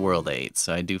make it to World 8,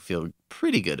 so I do feel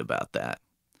pretty good about that.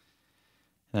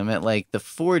 And I'm at like the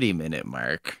 40-minute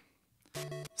mark.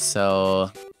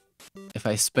 So if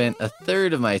I spent a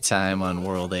third of my time on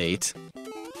World 8,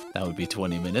 that would be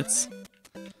 20 minutes.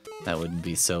 That wouldn't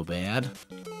be so bad.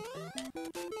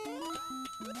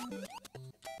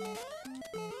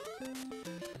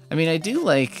 I mean, I do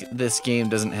like this game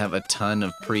doesn't have a ton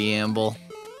of preamble.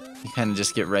 You kind of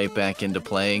just get right back into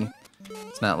playing.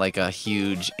 It's not like a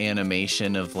huge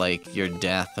animation of like your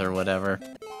death or whatever.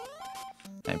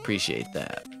 I appreciate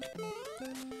that.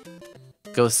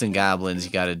 Ghosts and Goblins,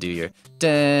 you gotta do your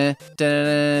da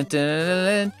da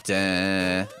da da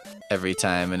da every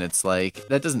time, and it's like,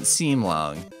 that doesn't seem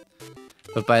long.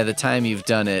 But by the time you've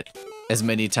done it as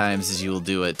many times as you will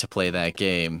do it to play that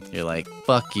game, you're like,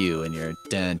 fuck you, and you're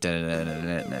dun dun dun dun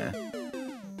dun dun.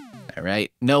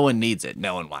 Alright? No one needs it.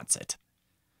 No one wants it.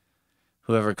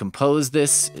 Whoever composed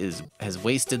this has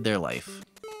wasted their life.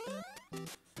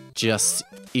 Just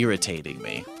irritating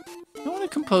me. I want to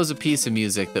compose a piece of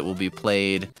music that will be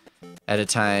played at a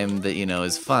time that, you know,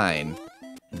 is fine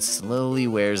and slowly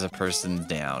wears a person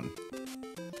down.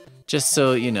 Just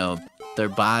so, you know, their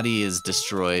body is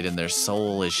destroyed and their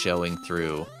soul is showing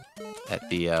through at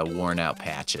the worn out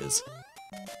patches.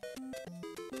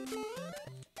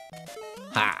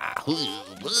 Ha!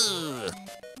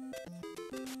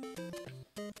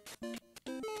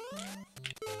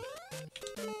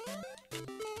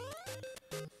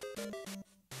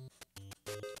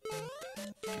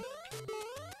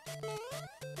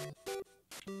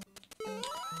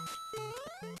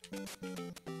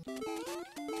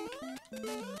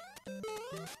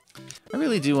 I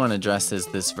really do want to dress as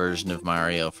this version of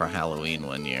Mario for Halloween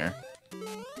one year.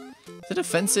 Is it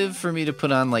offensive for me to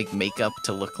put on, like, makeup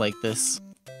to look like this?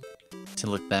 To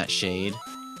look that shade?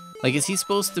 Like, is he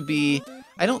supposed to be...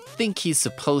 I don't think he's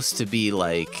supposed to be,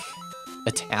 like,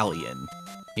 Italian.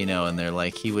 You know, and they're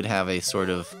like, he would have a sort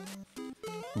of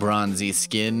bronzy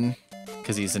skin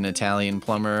because he's an Italian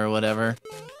plumber or whatever.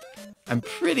 I'm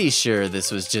pretty sure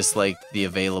this was just, like, the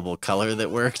available color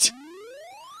that worked.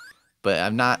 But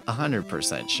I'm not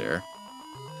 100% sure.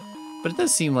 But it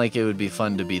does seem like it would be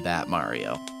fun to be that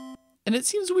Mario. And it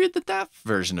seems weird that that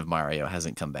version of Mario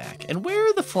hasn't come back. And where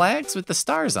are the flags with the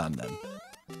stars on them?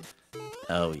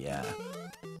 Oh, yeah.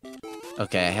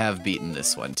 Okay, I have beaten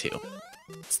this one, too.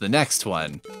 It's the next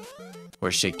one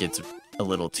where shit gets a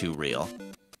little too real.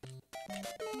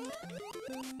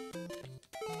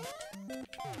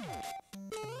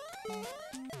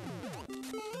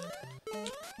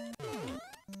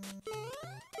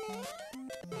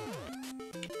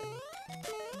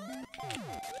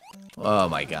 Oh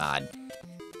my god.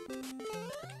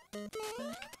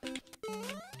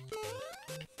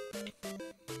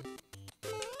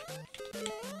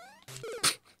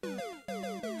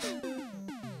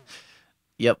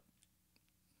 Yep.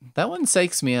 That one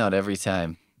psychs me out every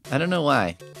time. I don't know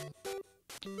why.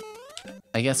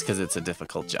 I guess because it's a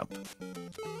difficult jump.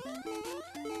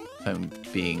 If I'm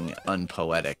being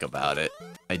unpoetic about it,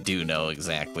 I do know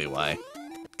exactly why.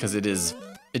 Because it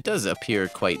does appear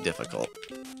quite difficult.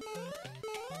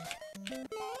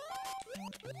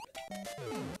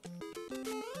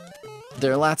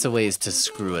 There are lots of ways to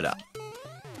screw it up.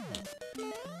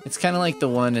 It's kind of like the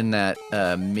one in that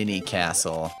mini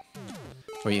castle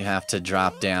where you have to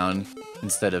drop down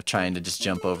instead of trying to just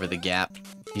jump over the gap.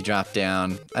 You drop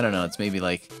down, I don't know, it's maybe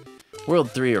like World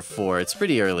 3 or 4, it's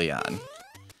pretty early on.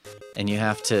 And you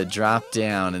have to drop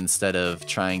down instead of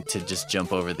trying to just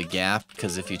jump over the gap,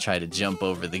 because if you try to jump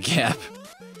over the gap,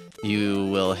 you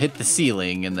will hit the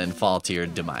ceiling and then fall to your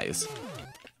demise.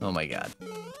 Oh my god.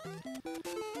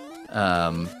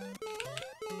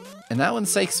 And that one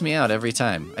psychs me out every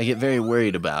time. I get very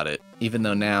worried about it, even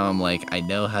though now I'm like, I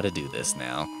know how to do this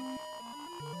now.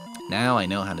 Now I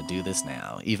know how to do this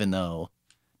now, even though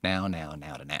now.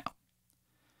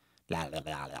 La la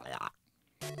la la la.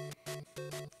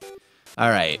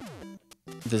 Alright.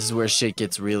 This is where shit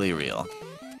gets really real.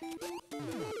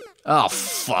 Oh,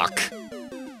 fuck.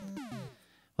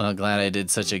 Well, glad I did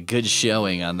such a good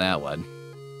showing on that one.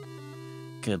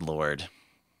 Good lord.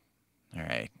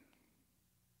 Alright.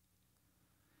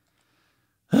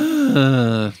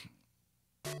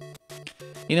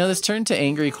 You know, this turned to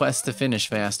Angry Quest to finish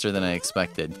faster than I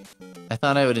expected. I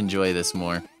thought I would enjoy this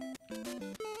more.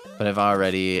 But I've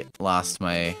already lost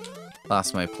my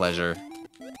pleasure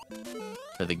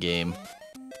for the game.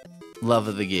 Love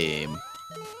of the game.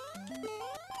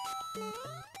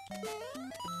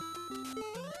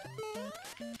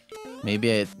 Maybe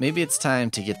it's time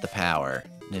to get the power.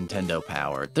 Nintendo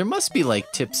Power. There must be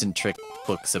like tips and trick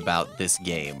books about this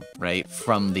game, right?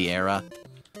 From the era.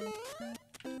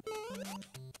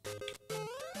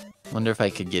 Wonder if I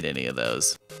could get any of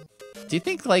those. Do you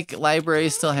think like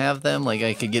libraries still have them? Like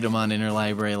I could get them on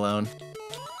interlibrary loan?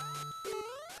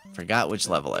 Forgot which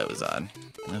level I was on.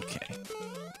 Okay.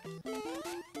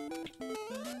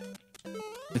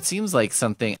 It seems like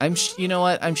something. You know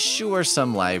what? I'm sure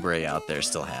some library out there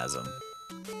still has them.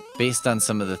 Based on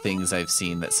some of the things I've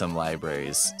seen that some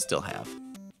libraries still have.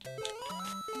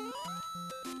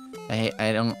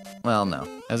 I don't, well, no.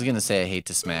 I was gonna say I hate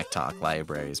to smack talk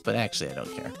libraries, but actually I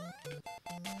don't care.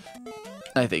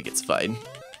 I think it's fine.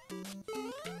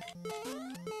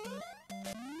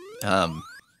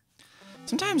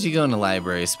 Sometimes you go in a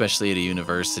library, especially at a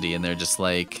university, and they're just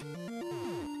like,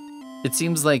 it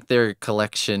seems like their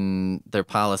collection, their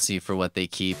policy for what they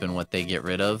keep and what they get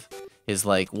rid of is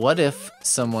like, what if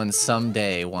someone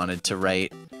someday wanted to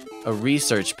write a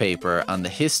research paper on the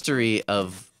history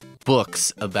of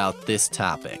books about this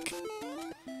topic?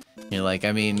 You're like,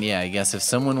 I mean, yeah, I guess if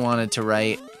someone wanted to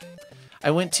write... I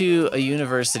went to a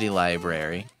university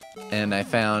library, and I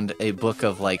found a book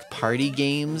of, like, party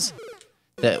games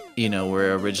that, you know,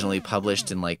 were originally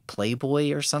published in, like,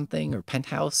 Playboy or something, or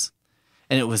Penthouse.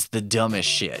 And it was the dumbest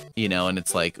shit, you know, and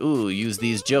it's like, ooh, use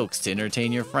these jokes to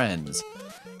entertain your friends.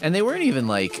 And they weren't even,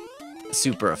 like,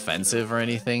 super offensive or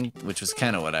anything, which was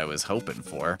kind of what I was hoping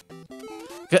for.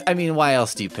 I mean, why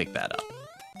else do you pick that up?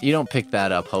 You don't pick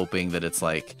that up hoping that it's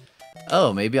like,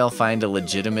 oh, maybe I'll find a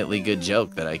legitimately good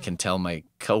joke that I can tell my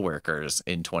coworkers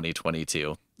in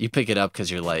 2022. You pick it up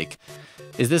because you're like,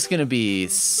 is this gonna be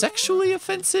sexually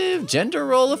offensive, gender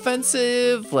role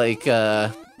offensive? Like,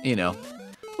 you know,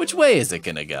 which way is it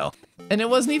gonna go? And it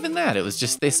wasn't even that, it was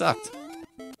just they sucked.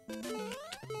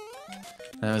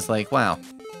 And I was like, wow.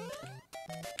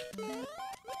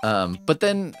 But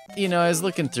then, you know, I was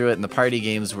looking through it and the party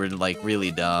games were like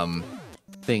really dumb.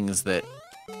 Things that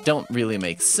don't really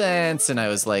make sense. And I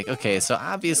was like, okay, so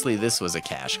obviously this was a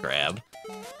cash grab.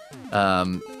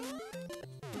 And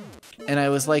I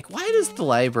was like, why does the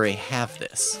library have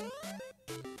this?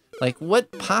 Like,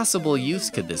 what possible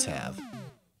use could this have?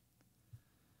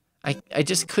 I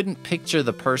just couldn't picture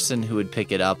the person who would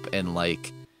pick it up and,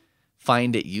 like,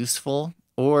 find it useful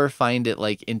or find it,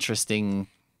 like, interesting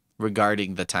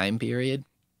regarding the time period.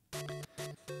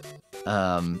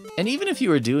 And even if you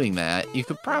were doing that, you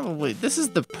could probably... This is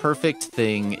the perfect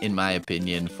thing, in my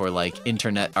opinion, for, like,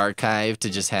 Internet Archive to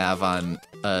just have on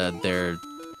their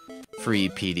free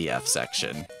PDF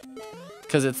section.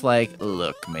 Because it's like,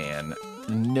 look, man,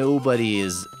 nobody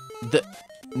is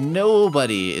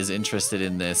interested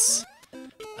in this,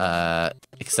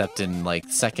 except in, like,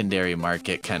 secondary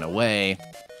market kind of way,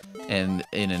 and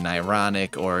in an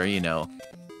ironic or, you know,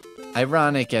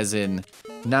 ironic as in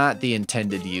not the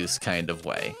intended use kind of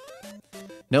way.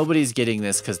 Nobody's getting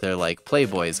this because they're like,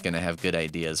 Playboy's gonna have good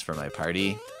ideas for my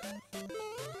party.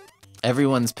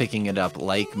 Everyone's picking it up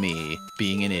like me,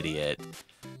 being an idiot,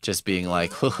 just being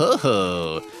like, ho ho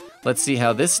ho, let's see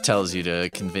how this tells you to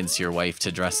convince your wife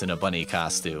to dress in a bunny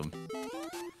costume.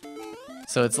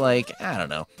 So it's like, I don't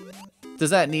know.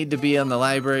 Does that need to be on the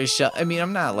library shelf? I mean,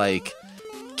 I'm not like,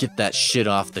 get that shit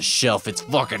off the shelf, it's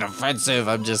fucking offensive.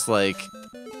 I'm just like,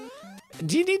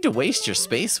 do you need to waste your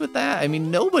space with that? I mean,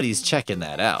 nobody's checking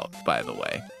that out, by the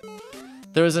way.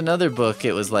 There was another book,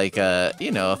 it was like a,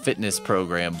 you know, a fitness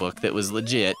program book that was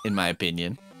legit, in my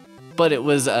opinion. But it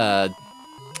was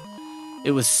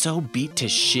so beat to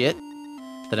shit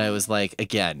that I was like,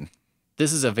 again,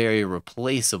 this is a very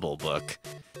replaceable book.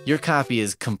 Your copy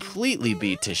is completely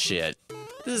beat to shit.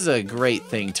 This is a great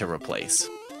thing to replace.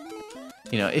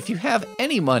 You know, if you have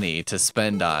any money to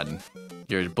spend on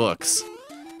your books,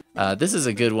 this is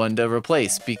a good one to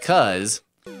replace because,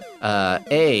 A,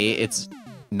 it's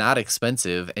not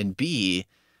expensive, and B,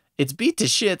 it's beat to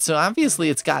shit, so obviously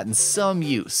it's gotten some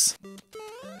use.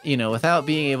 You know, without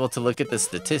being able to look at the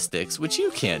statistics, which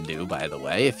you can do, by the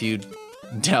way, if you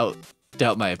doubt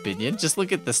my opinion, just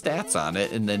look at the stats on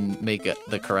it and then make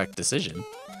the correct decision.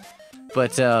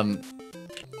 But,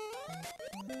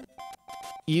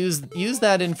 use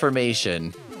that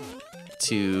information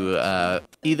to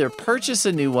either purchase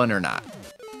a new one or not.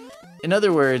 In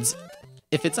other words,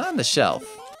 if it's on the shelf,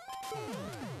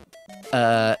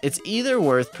 it's either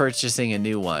worth purchasing a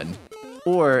new one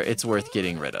or it's worth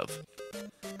getting rid of.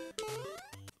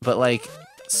 But like,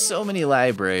 so many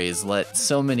libraries let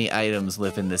so many items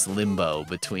live in this limbo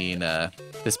between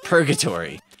this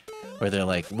purgatory where they're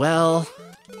like, well,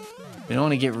 we don't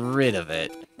want to get rid of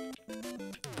it,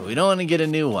 but we don't want to get a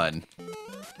new one.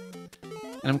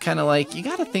 And I'm kind of like, you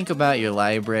got to think about your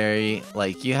library.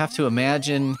 Like, you have to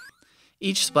imagine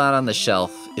each spot on the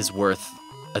shelf is worth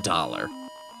 $1.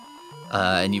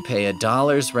 And you pay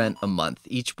 $1's rent a month.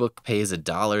 Each book pays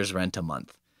 $1's rent a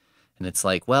month. And it's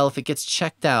like, well, if it gets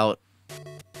checked out,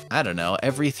 I don't know,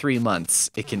 every 3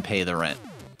 months, it can pay the rent.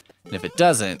 And if it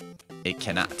doesn't, it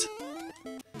cannot.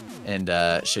 And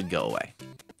should go away.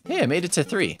 Hey, I made it to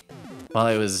 3. While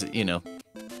I was, you know,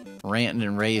 ranting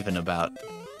and raving about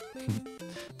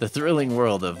the thrilling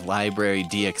world of library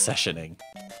deaccessioning.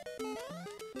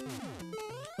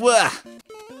 Wah!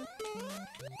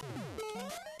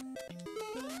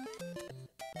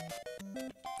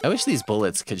 I wish these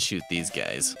bullets could shoot these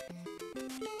guys.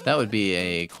 That would be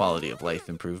a quality of life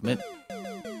improvement.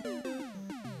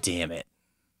 Damn it.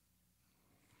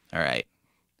 Alright.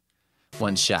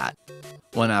 One shot.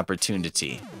 One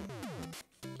opportunity.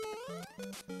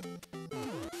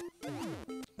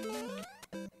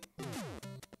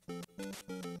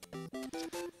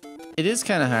 It is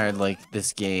kind of hard, like,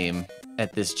 this game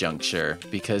at this juncture,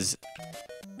 because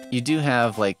you do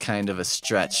have, like, kind of a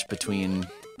stretch between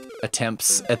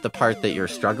attempts at the part that you're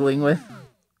struggling with.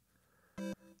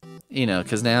 You know,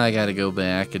 because now I gotta go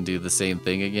back and do the same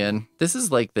thing again. This is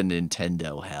like the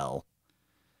Nintendo hell.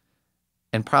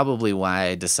 And probably why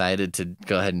I decided to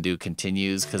go ahead and do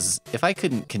continues, because if I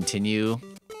couldn't continue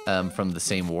from the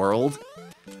same world,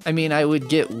 I mean, I would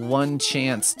get one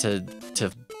chance to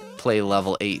play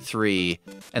level 8-3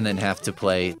 and then have to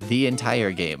play the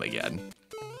entire game again.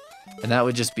 And that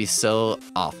would just be so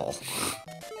awful.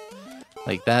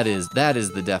 Like, that is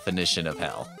the definition of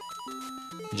hell.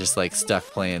 Just like stuck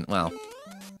playing, well,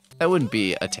 that wouldn't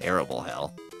be a terrible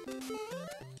hell.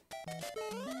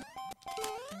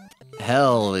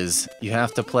 hell is you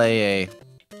have to play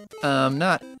a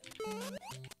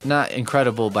not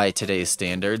incredible by today's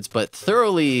standards, but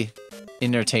thoroughly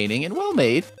entertaining and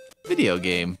well-made video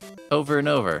game over and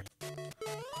over.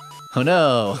 Oh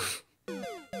no.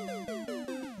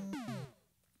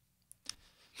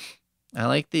 I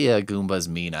like the Goomba's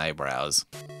mean eyebrows.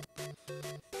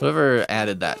 Whoever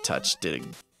added that touch did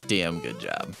a damn good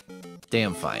job.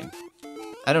 Damn fine.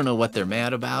 I don't know what they're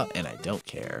mad about, and I don't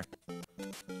care.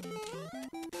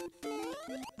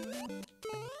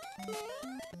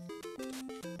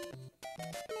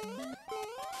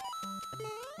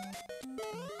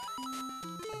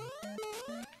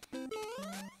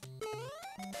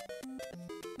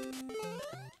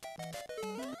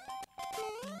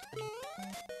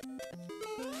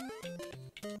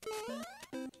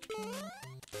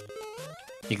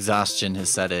 Exhaustion has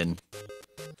set in.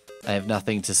 I have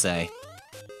nothing to say.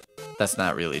 That's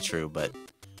not really true, but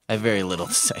I have very little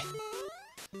to say.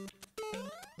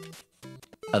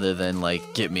 Other than,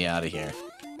 like, get me out of here.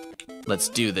 Let's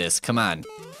do this, come on.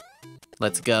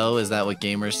 Let's go, is that what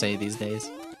gamers say these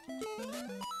days?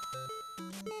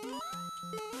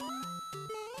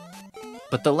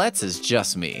 But the let's is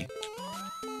just me.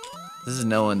 This is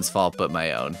no one's fault but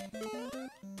my own.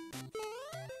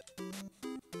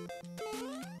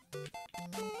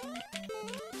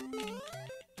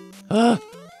 Ah!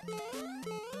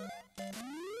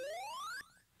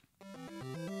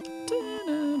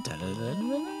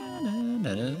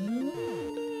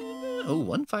 Oh,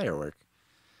 one firework.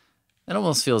 That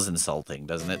almost feels insulting,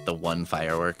 doesn't it? The one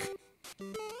firework.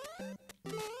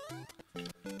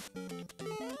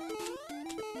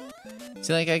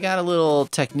 See, like, I got a little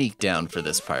technique down for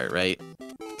this part, right?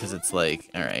 Because it's like,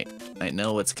 alright, I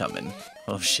know what's coming.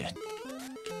 Oh, shit.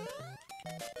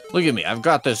 Look at me, I've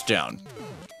got this down.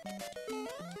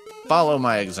 Follow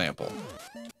my example.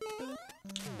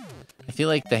 I feel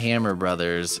like the Hammer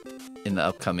Brothers in the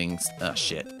upcoming... oh,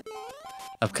 shit.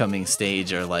 Upcoming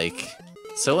stage are, like,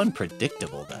 so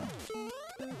unpredictable, though.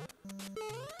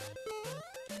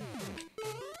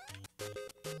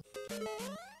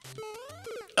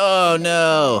 Oh,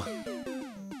 no!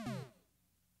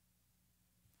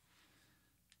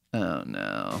 Oh,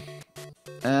 no.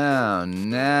 Oh,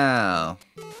 no.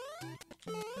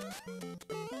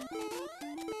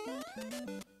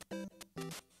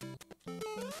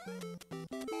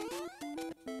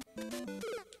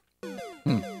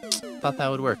 Thought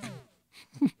that would work.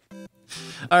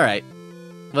 All right.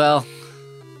 Well,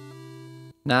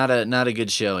 not a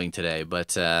good showing today,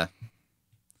 but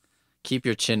keep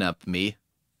your chin up, me,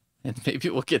 and maybe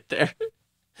we'll get there.